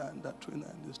 train her in that, train her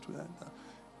in this, train her in that.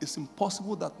 It's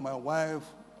impossible that my wife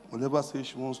will ever say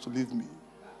she wants to leave me.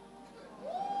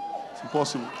 It's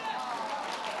impossible.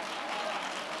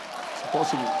 It's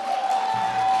impossible.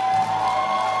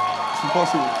 It's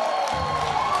impossible.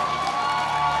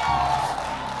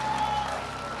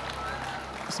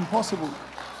 It's impossible.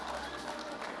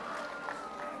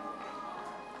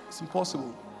 It's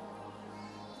impossible.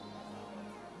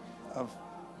 I've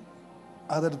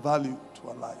added value to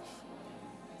our life.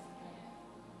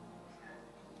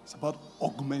 It's about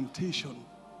augmentation,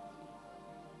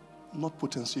 not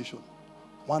potentiation.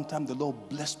 One time the Lord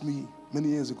blessed me many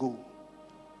years ago.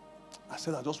 I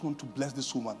said, I just want to bless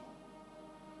this woman.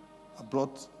 I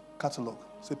brought catalog.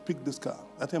 I said, pick this car.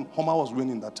 That time, Hummer was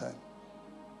winning that time.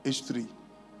 H3.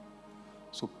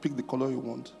 So pick the color you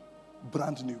want.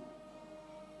 Brand new.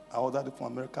 I ordered it from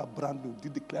America, brand new.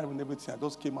 Did the clearing and everything. I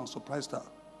just came and surprised her.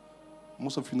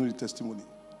 Most of you know the testimony.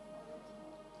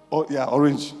 Oh, yeah,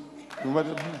 orange.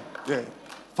 Remember that? Yeah.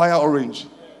 Fire orange.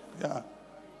 Yeah.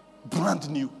 Brand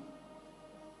new.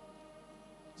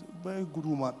 It's a very good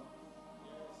woman.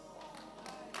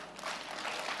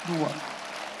 Good one.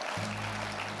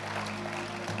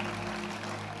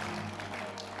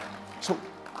 So,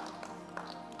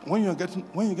 when you get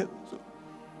so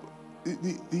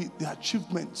the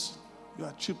achievements, your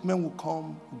achievement will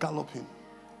come galloping.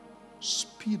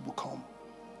 Speed will come.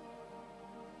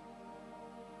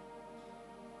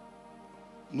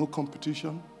 No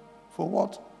competition. For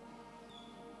what?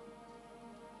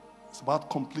 It's about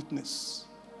completeness,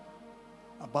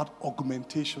 about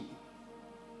augmentation.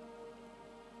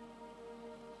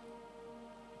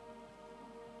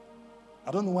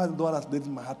 I don't know why the Lord has led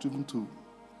in my heart even to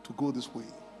go this way.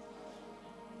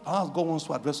 Perhaps God wants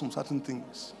to address some certain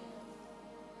things.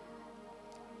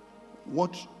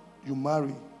 What you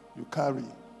marry, you carry.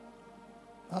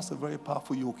 That's a very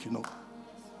powerful yoke, you know.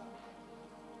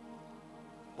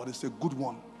 But it's a good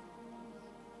one.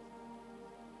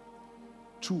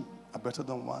 Two are better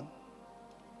than one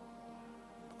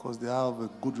because they have a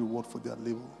good reward for their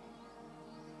labor.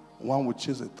 One will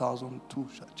chase 1,000, two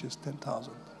shall chase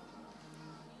 10,000.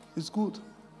 It's good.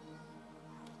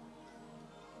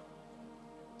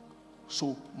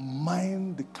 So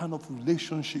mind the kind of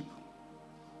relationship,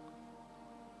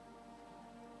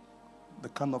 the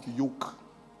kind of yoke,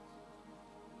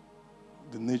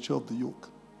 the nature of the yoke.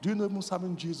 Do you know even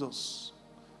serving Jesus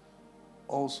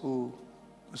also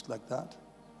is like that?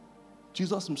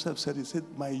 Jesus himself said, he said,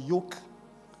 my yoke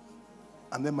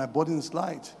and then my burden is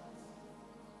light.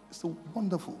 It's so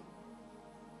wonderful.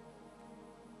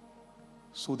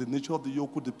 So the nature of the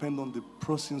yoke will depend on the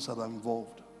persons that are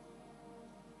involved.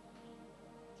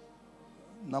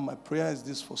 Now my prayer is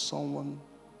this for someone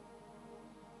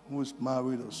who is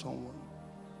married or someone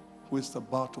who is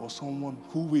about to, or someone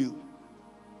who will,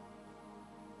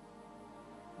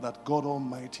 that God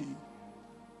Almighty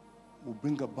will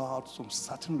bring about some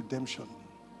certain redemption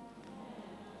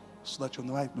so that your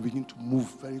life will begin to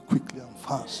move very quickly and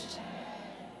fast.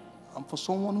 And for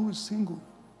someone who is single,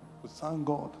 we thank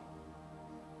God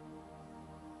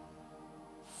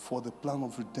for the plan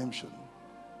of redemption.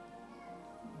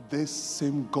 This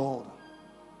same God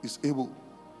is able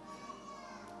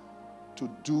to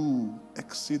do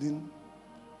exceeding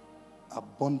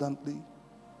abundantly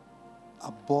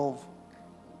above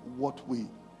what we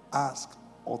ask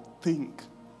or think,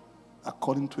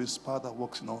 according to his power that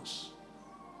works in us.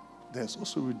 There's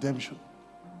also redemption.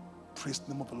 Praise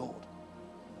the name of the Lord.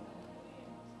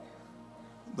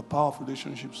 The power of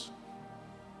relationships.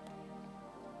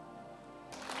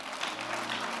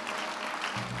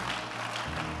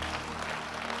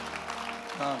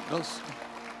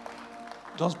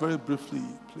 Just very briefly,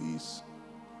 please.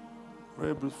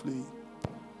 Very briefly.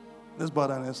 Let's bow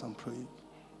down and pray.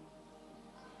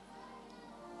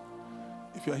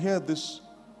 If you're here this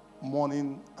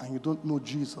morning and you don't know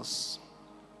Jesus,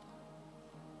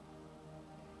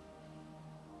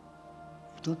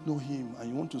 you don't know him, and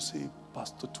you want to say,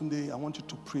 Pastor Tunde, I want you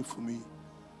to pray for me.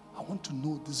 I want to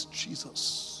know this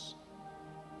Jesus.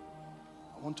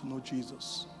 I want to know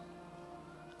Jesus.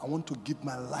 I want to give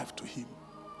my life to him.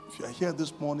 If you are here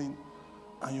this morning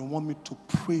and you want me to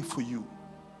pray for you,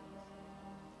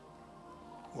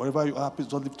 wherever you are, please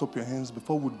don't lift up your hands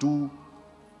before we do,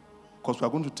 because we are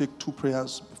going to take 2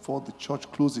 prayers before the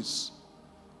church closes.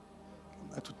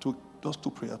 I'd like to take just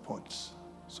 2 prayer points.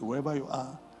 So wherever you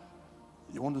are,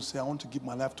 you want to say, I want to give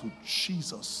my life to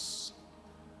Jesus.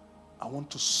 I want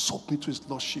to submit to his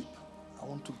lordship. I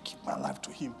want to give my life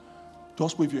to him.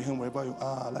 Just wave your hand wherever you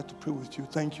are. I'd like to pray with you.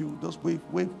 Thank you. Just wave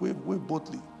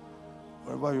boldly.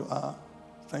 Wherever you are.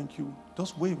 Thank you.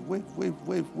 Just wave. Wherever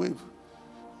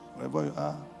you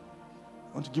are.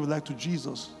 I want to give a life to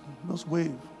Jesus. Just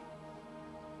wave.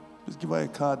 Please give her a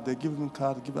card. They give him a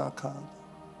card. Give her a card.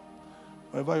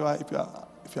 Wherever you are,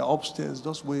 if you are upstairs,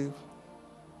 just wave.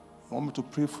 I want me to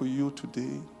pray for you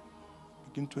today.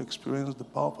 Begin to experience the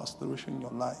power of acceleration in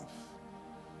your life.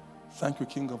 Thank you,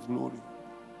 King of Glory.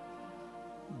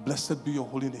 Blessed be your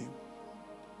holy name.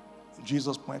 In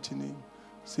Jesus' mighty name.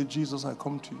 Say, Jesus, I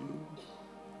come to you.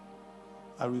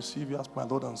 I receive you as my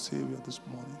Lord and Savior this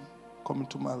morning. Come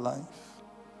into my life.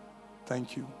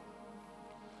 Thank you.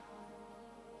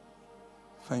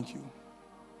 Thank you.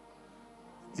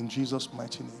 In Jesus'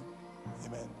 mighty name.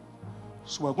 Amen.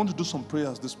 So we're going to do some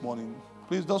prayers this morning.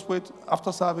 Please just wait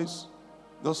after service.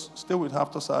 Just stay with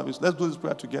after service. Let's do this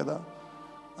prayer together.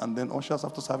 And then ushers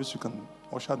after service, you can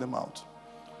usher them out.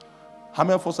 How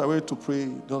many of us are ready to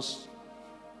pray? Just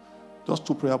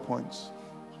 2 prayer points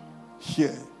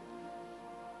here.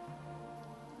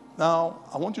 Now,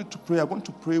 I want you to pray. I'm going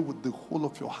to pray with the whole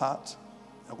of your heart.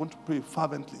 I'm going to pray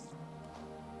fervently.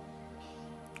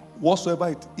 Whatsoever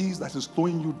it is that is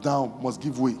slowing you down must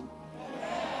give way.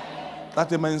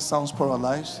 That amen sounds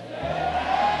paralyzed.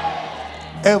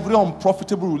 Every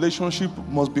unprofitable relationship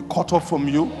must be cut off from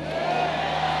you.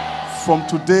 From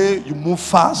today, you move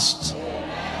fast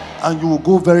and you will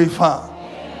go very far.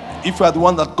 If you are the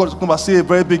one that God is going to say a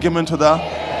very big amen to that.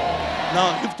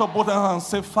 Now lift up both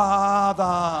hands and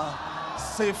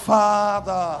say,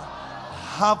 Father,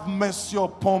 have mercy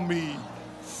upon me.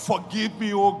 Forgive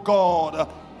me, O God,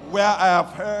 where I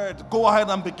have heard. Go ahead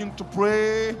and begin to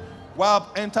pray. Where I have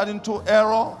entered into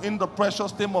error in the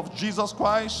precious name of Jesus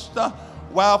Christ.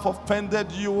 Where I have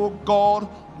offended you, O God.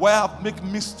 Where I have made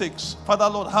mistakes. Father,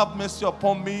 Lord, have mercy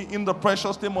upon me in the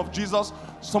precious name of Jesus.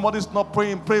 Somebody's not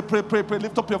praying. Pray.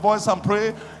 Lift up your voice and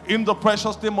pray in the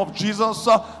precious name of Jesus.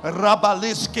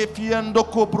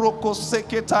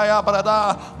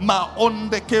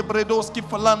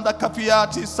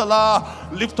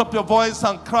 Lift up your voice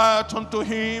and cry out unto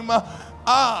him.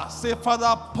 Say,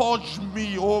 Father, purge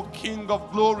me, O King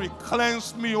of glory.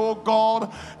 Cleanse me, O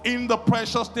God, in the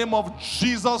precious name of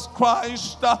Jesus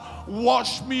Christ.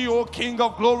 Wash me, O King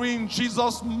of glory, in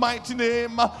Jesus' mighty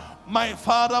name. My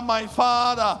Father,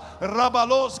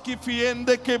 Rabaloski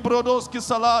fiende kebrodoski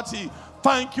salati.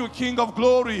 Thank you, King of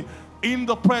glory, in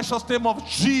the precious name of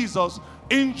Jesus.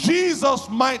 In Jesus'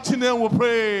 mighty name we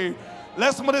pray.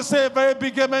 Let somebody say a very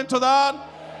big amen to that.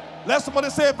 Let somebody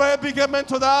say a very big amen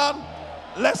to that.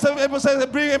 Let's say a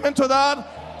big amen to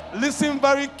that. Listen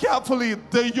very carefully.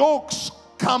 The yokes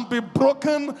can be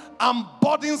broken and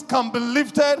burdens can be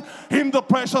lifted in the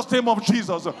precious name of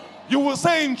Jesus. You will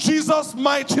say in Jesus'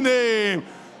 mighty name.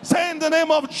 Say in the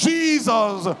name of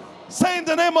Jesus. Say in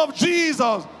the name of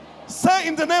Jesus. Say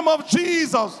in the name of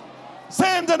Jesus.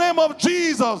 Say in the name of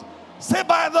Jesus. Say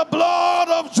by the blood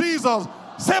of Jesus.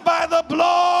 Say by the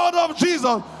blood of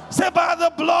Jesus. Say by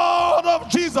the blood of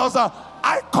Jesus.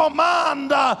 I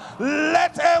command,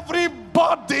 let every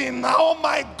burden, oh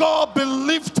my God, be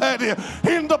lifted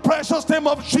in the precious name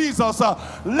of Jesus.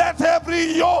 Let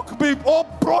every yoke be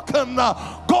broken.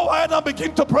 Go ahead and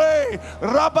begin to pray.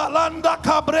 Rabalanda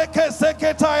kabreke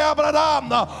seketaya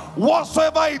bradam.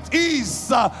 Whatsoever it is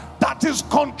that is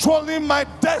controlling my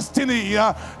destiny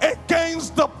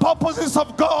against the purposes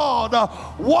of God,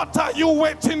 what are you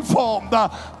waiting for?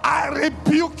 I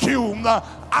rebuke you.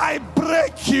 I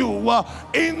break you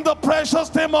in the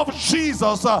precious name of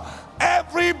Jesus.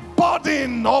 Every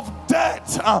burden of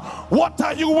death, what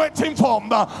are you waiting for?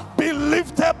 Be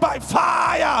lifted by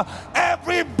fire.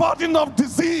 Every burden of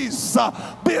disease,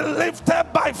 be lifted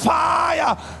by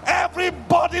fire. Every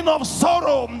burden of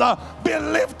sorrow, be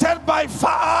lifted by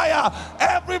fire.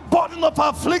 Every burden of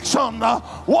affliction,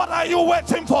 what are you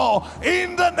waiting for?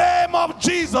 In the name of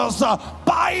Jesus,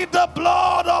 by the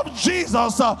blood of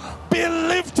Jesus, be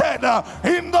lifted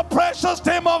in the precious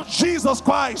name of Jesus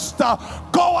Christ.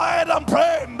 Go ahead and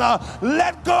pray.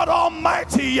 Let God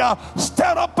Almighty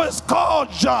stir up a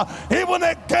scourge even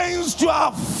against your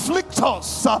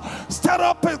afflictors. Stir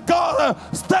up a God,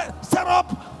 stir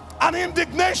up an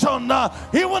indignation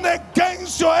even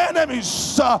against your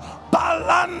enemies.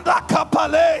 Balanda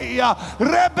kapaleya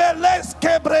rebeles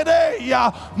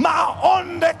kebredeya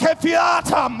maonde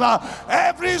kefiatam.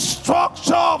 Every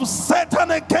structure of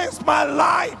Satan against my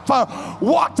life,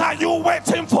 what are you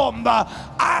waiting for?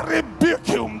 I rebuke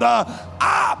you.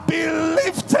 I be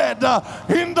lifted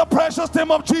in the precious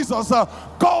name of Jesus.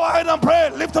 Go ahead and pray.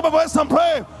 Lift up a voice and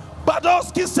pray.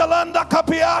 Badoski selanda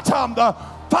kapiatam.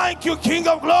 Thank you, King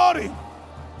of glory.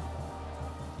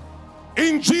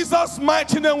 In Jesus'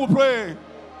 mighty name we pray.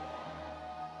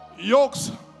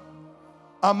 Yokes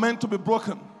are meant to be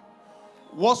broken.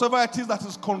 Whatsoever it is that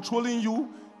is controlling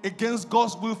you against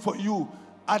God's will for you,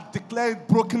 I declare it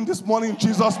broken this morning in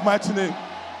Jesus' mighty name.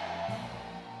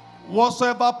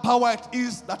 Whatsoever power it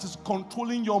is that is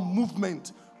controlling your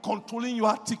movement, controlling your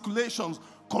articulations,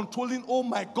 controlling, oh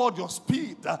my God, your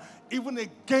speed, even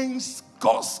against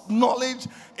God's knowledge,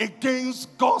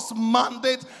 against God's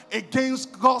mandate,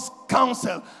 against God's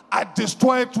counsel, I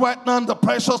destroy it right now in the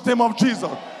precious name of Jesus.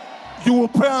 You will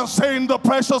pray and say in the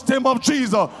precious name of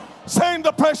Jesus. Say in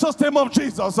the precious name of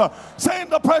Jesus. Say in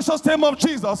the precious name of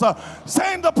Jesus.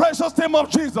 Say in the precious name of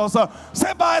Jesus.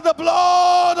 Say by the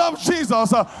blood of Jesus.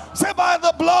 Say by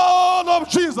the blood of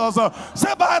Jesus.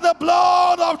 Say by the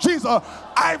blood of Jesus.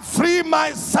 I free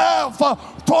myself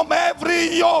from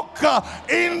every yoke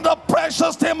in the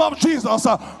precious name of Jesus.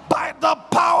 By the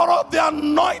power of the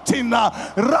anointing.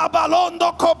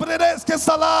 Rabalondo Cobredeske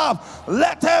Salam.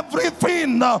 Let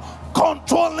everything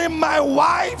controlling my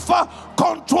wife,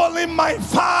 controlling my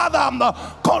father,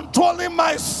 controlling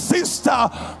my sister,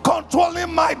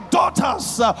 controlling my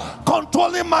daughters,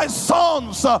 controlling my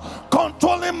sons,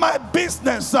 controlling my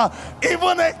business,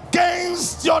 even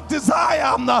against your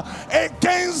desire,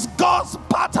 against God's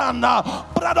pattern.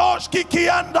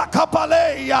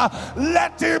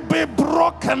 Let it be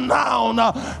broken down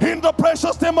in the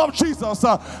precious name of Jesus.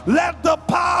 Let the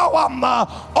power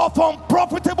of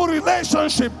unprofitable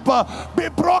relationship be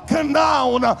broken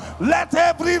down. Let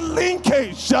every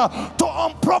linkage to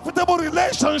unprofitable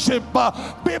relationship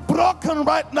be broken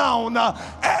right now.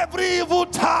 Every evil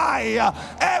tie,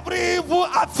 every evil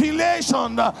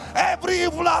affiliation, every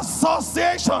evil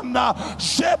association,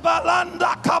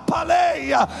 Shebalanda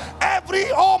Kapale,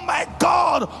 every, oh my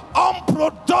God,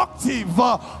 unproductive,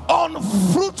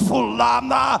 unfruitful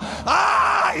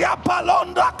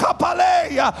Yapalonda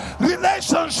Kapale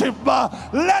relationship,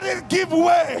 let it give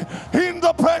way in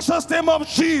the precious name of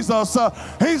Jesus.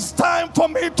 It's time for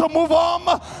me to move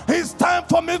on. It's time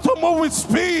for me to move with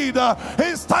speed.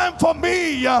 It's time for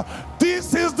me.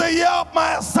 This is the year of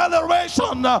my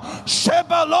acceleration.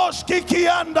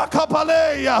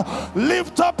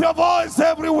 Lift up your voice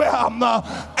everywhere.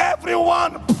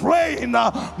 Everyone praying.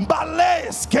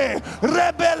 Baleske,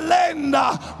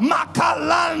 Rebelenda,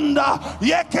 Makalanda,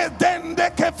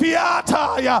 Yekedende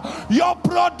Kefiata,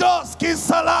 Yoprodoski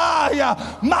Salaya,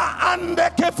 Maande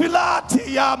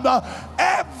Kefilatia.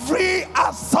 Every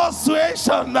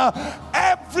association,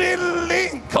 every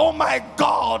link, oh my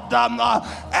God,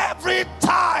 every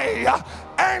tie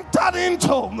entered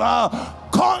into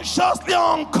consciously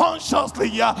or unconsciously,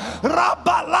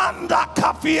 Rabalanda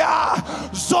Kafia,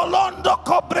 Zolondo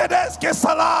Kobredeske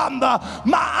Salanda,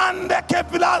 Maande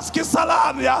Kevilaski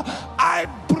Salamia. I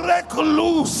break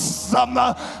loose,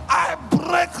 I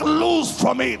break loose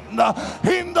from it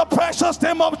in the precious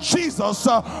name of Jesus.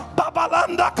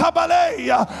 Babalanda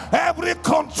Kabale, every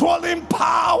controlling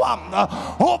power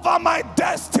over my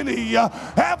destiny,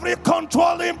 every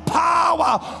controlling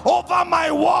power over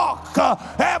my walk,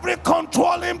 every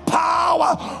controlling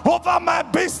power over my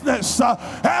business,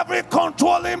 every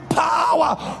controlling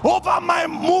power over my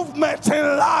movement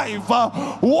in life.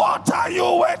 What are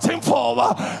you waiting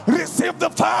for? Receive the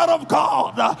fire of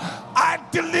God. I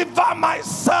deliver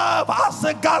myself as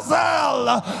a gazelle.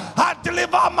 I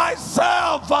deliver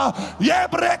myself.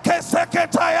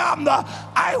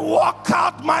 I walk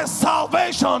out my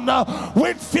salvation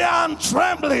with fear and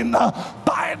trembling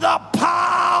by the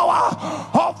power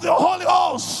of the Holy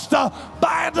Ghost,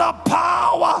 by the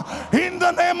power in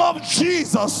the name of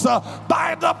Jesus,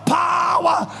 by the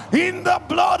power in the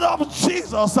blood of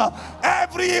Jesus.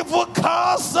 Every evil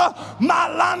curse,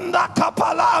 Malanda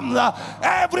Kapalam,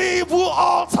 every evil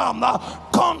altar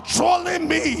controlling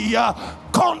me,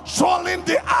 controlling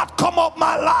the outcome of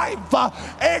my life,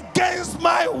 against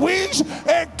my wish,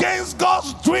 against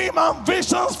God's dream and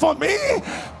visions for me.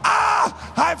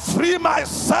 I free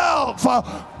myself.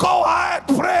 Go ahead,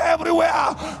 pray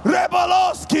everywhere.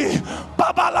 Reboloski,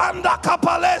 Babalanda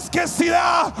Kapaleske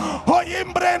Sira,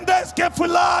 Oyimbrendeske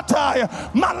Fulata,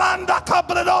 Malanda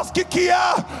Kabredoski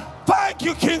Kia. Thank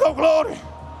you, King of Glory.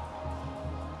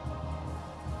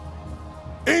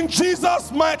 In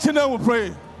Jesus' mighty name we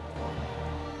pray.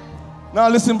 Now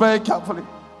listen very carefully.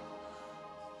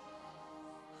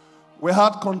 We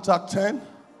had contact 10,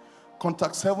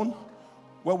 contact 7,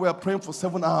 where we are praying for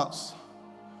 7 hours.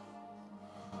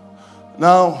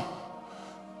 Now,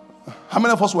 how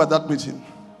many of us were at that meeting?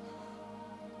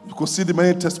 You could see the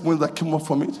many testimonies that came up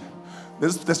from it.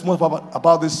 There's testimony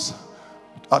about this,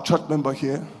 our church member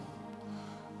here.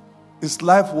 His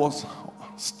life was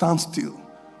standstill,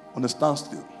 on a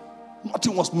standstill.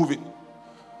 Nothing was moving.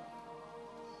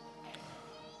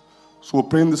 So we're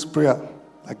praying this prayer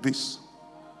like this.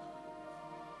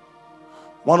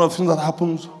 One of the things that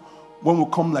happens when we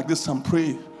come like this and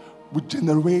pray, we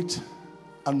generate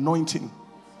anointing.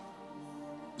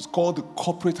 It's called the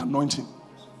corporate anointing.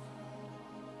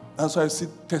 That's why I see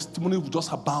testimony will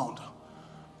just abound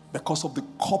because of the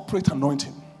corporate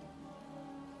anointing.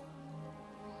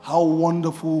 How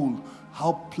wonderful,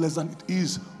 how pleasant it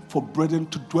is for brethren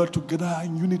to dwell together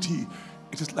in unity.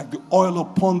 It is like the oil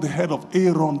upon the head of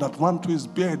Aaron that ran to his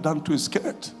beard, down to his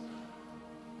skirt.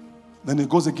 Then he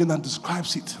goes again and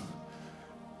describes it.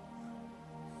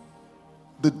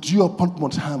 The dew upon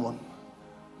Mount Hermon,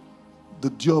 the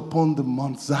dew upon the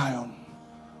Mount Zion,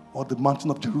 or the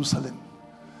mountain of Jerusalem,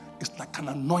 is like an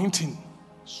anointing,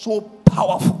 so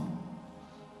powerful.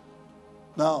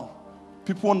 Now,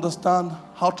 people understand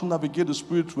how to navigate the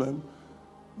spirit realm.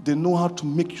 They know how to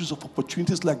make use of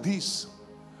opportunities like this.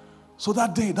 So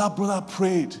that day, that brother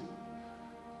prayed.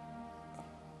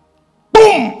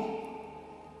 Boom!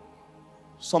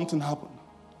 Something happened.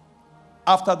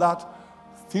 After that,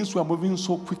 things were moving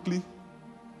so quickly,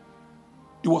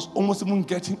 it was almost even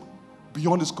getting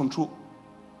beyond his control.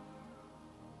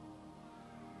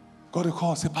 Got a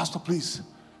call, said, Pastor, please.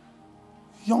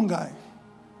 Young guy.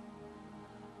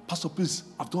 Pastor, please,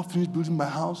 I've just finished building my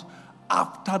house.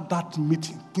 After that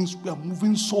meeting, things were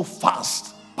moving so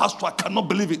fast. Pastor, I cannot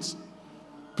believe it.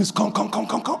 Please come.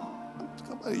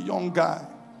 I'm a young guy.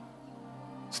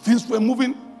 Things were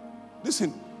moving.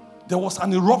 Listen, there was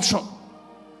an eruption.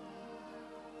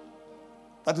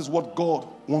 That is what God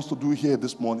wants to do here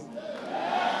this morning.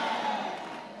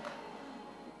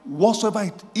 Whatsoever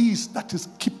it is that is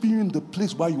keeping you in the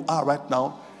place where you are right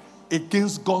now,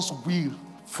 against God's will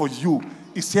for you,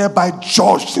 is hereby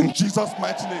judged in Jesus'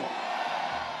 mighty name.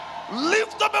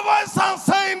 Lift up your voice and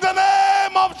say, in the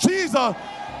name of Jesus.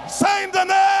 Say, in the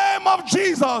name of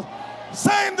Jesus.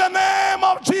 Say, in the name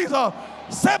of Jesus.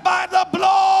 Say, by the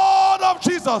blood of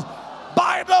Jesus.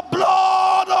 By the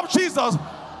blood of Jesus.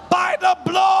 By the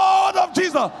blood of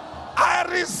Jesus. I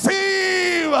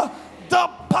receive the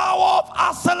power of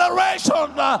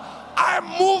acceleration. I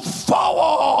move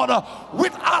forward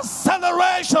with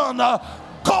acceleration.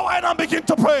 Go ahead and begin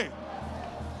to pray.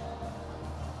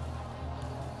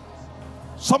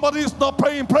 Somebody is not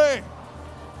praying, pray.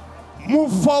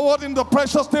 Move forward in the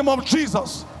precious name of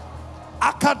Jesus.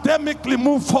 Academically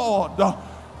move forward.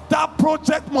 That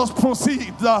project must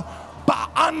proceed.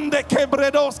 Baande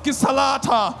kebredoski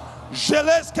salata.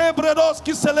 Jeleske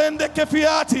bredoski selende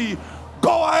kefiati.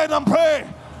 Go ahead and pray.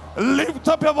 Lift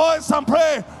up your voice and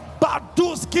pray.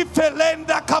 Baduski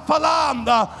felenda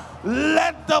kafalanda.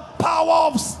 Let the power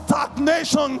of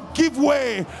stagnation give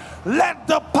way. Let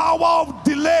the power of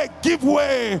delay give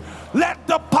way. Let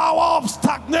the power of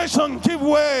stagnation give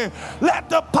way. Let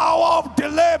the power of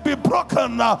delay be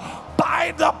broken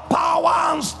by the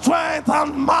power and strength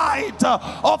and might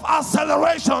of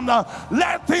acceleration.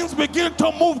 Let things begin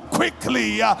to move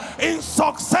quickly in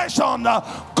succession.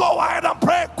 Go ahead and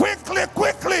pray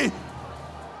quickly.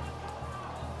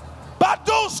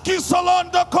 Baduski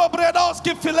solondo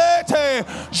kobredoski filete.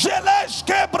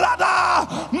 Jeleshke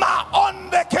brada. Ma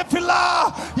onde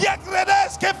kefila.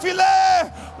 Yegredeske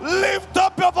file. Lift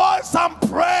up your voice and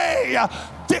pray.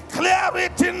 Declare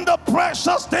it in the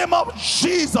precious name of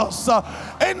Jesus.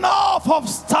 Enough of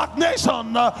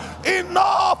stagnation.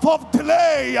 Enough of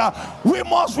delay. We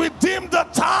must redeem the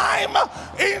time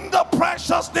in the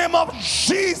precious name of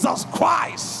Jesus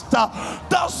Christ,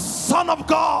 the Son of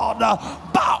God.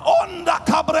 Baonda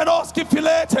kabredoski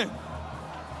filete.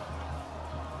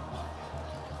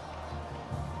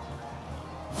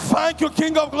 Thank you,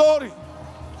 King of Glory.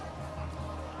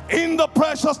 In the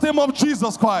precious name of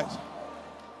Jesus Christ.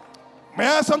 May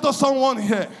I say to someone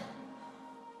here,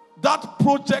 that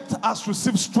project has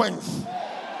received strength.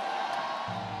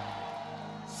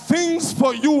 Things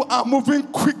for you are moving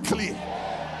quickly.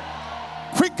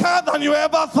 Quicker than you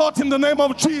ever thought in the name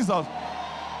of Jesus.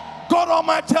 God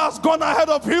Almighty has gone ahead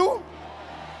of you.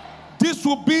 This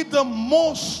will be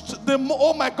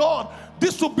oh my God,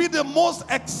 this will be the most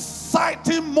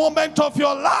exciting moment of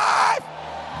your life.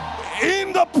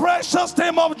 In the precious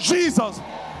name of Jesus.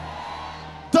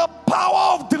 The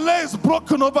power of delay is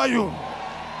broken over you.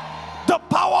 The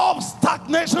power of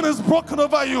stagnation is broken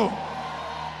over you.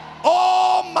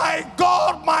 Oh my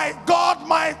God, my God,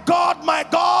 my God, my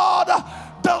God.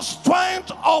 The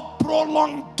strength of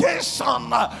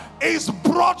prolongation is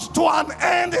brought to an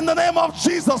end in the name of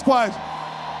Jesus Christ.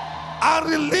 I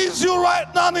release you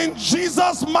right now in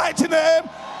Jesus' mighty name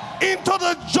into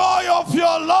the joy of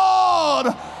your Lord.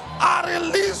 I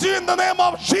release you in the name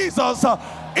of Jesus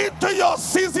into your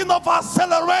season of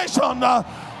acceleration.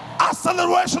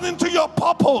 Acceleration into your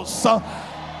purpose.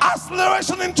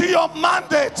 Acceleration into your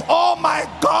mandate. Oh my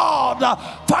God.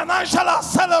 Financial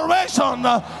acceleration.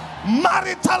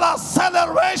 Marital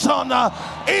acceleration.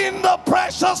 In the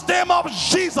precious name of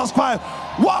Jesus Christ.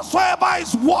 Whatsoever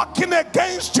is working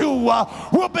against you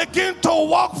will begin to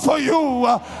work for you.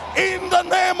 In the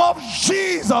name of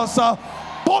Jesus.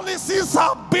 Policies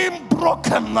have been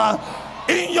broken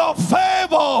in your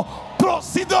favor.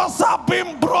 Procedures have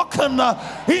been broken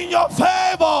in your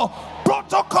favor.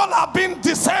 protocol have been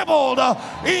disabled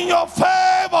in your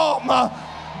favor.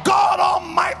 God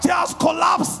Almighty has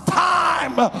collapsed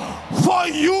time for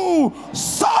you.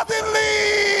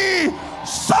 Suddenly,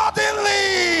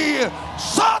 suddenly,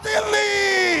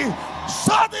 suddenly,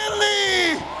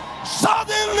 suddenly,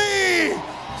 suddenly,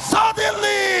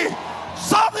 suddenly,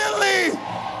 suddenly,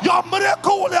 your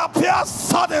miracle will appear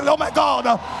suddenly. Oh my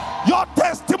God, your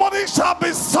testimony shall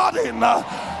be sudden.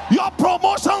 Your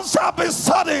promotion shall be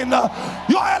sudden.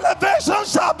 Your elevation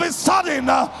shall be sudden.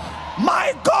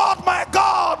 My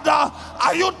God,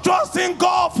 are you trusting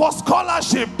God for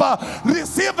scholarship?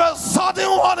 Receive a sudden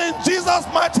one in Jesus'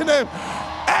 mighty name.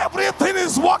 Everything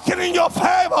is working in your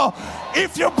favor.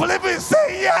 If you believe it,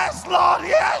 say yes, Lord,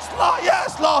 yes, Lord,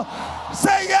 yes, Lord.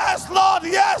 Say yes, Lord,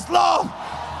 yes, Lord.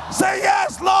 Say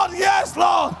yes, Lord, yes,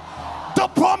 Lord. The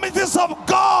promises of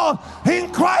God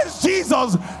in Christ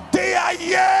Jesus, they are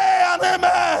yea and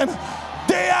amen.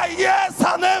 They are yes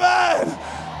and amen.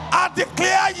 I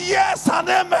declare yes and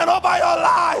amen over your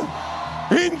life.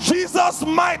 In Jesus'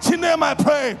 mighty name I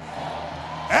pray.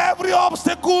 Every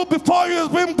obstacle before you has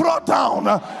been brought down.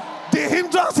 The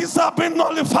hindrances have been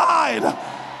nullified.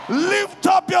 Lift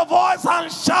up your voice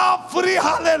and shout free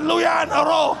hallelujah in a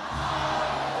row.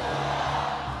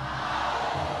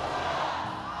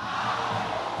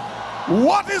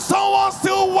 What is someone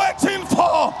still waiting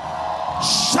for?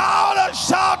 Shout a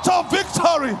shout of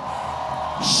victory.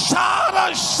 Shout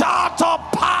a shout of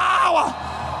power.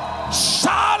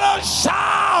 Shout a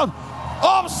shout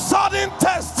of sudden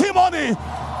testimony.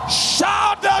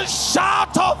 Shout a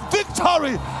shout of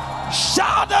victory.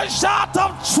 Shout a shout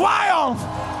of triumph.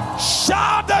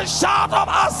 Shout a shout of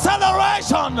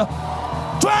acceleration.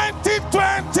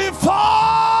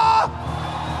 2024.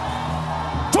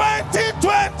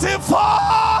 2024.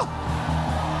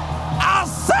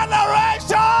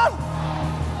 Acceleration.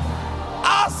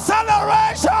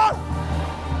 Acceleration.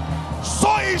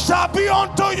 So it shall be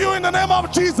unto you in the name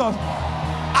of Jesus.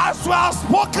 As we have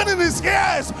spoken in his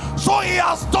ears, so he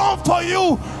has done for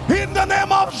you in the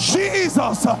name of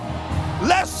Jesus.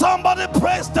 Let somebody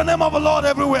praise the name of the Lord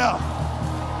everywhere.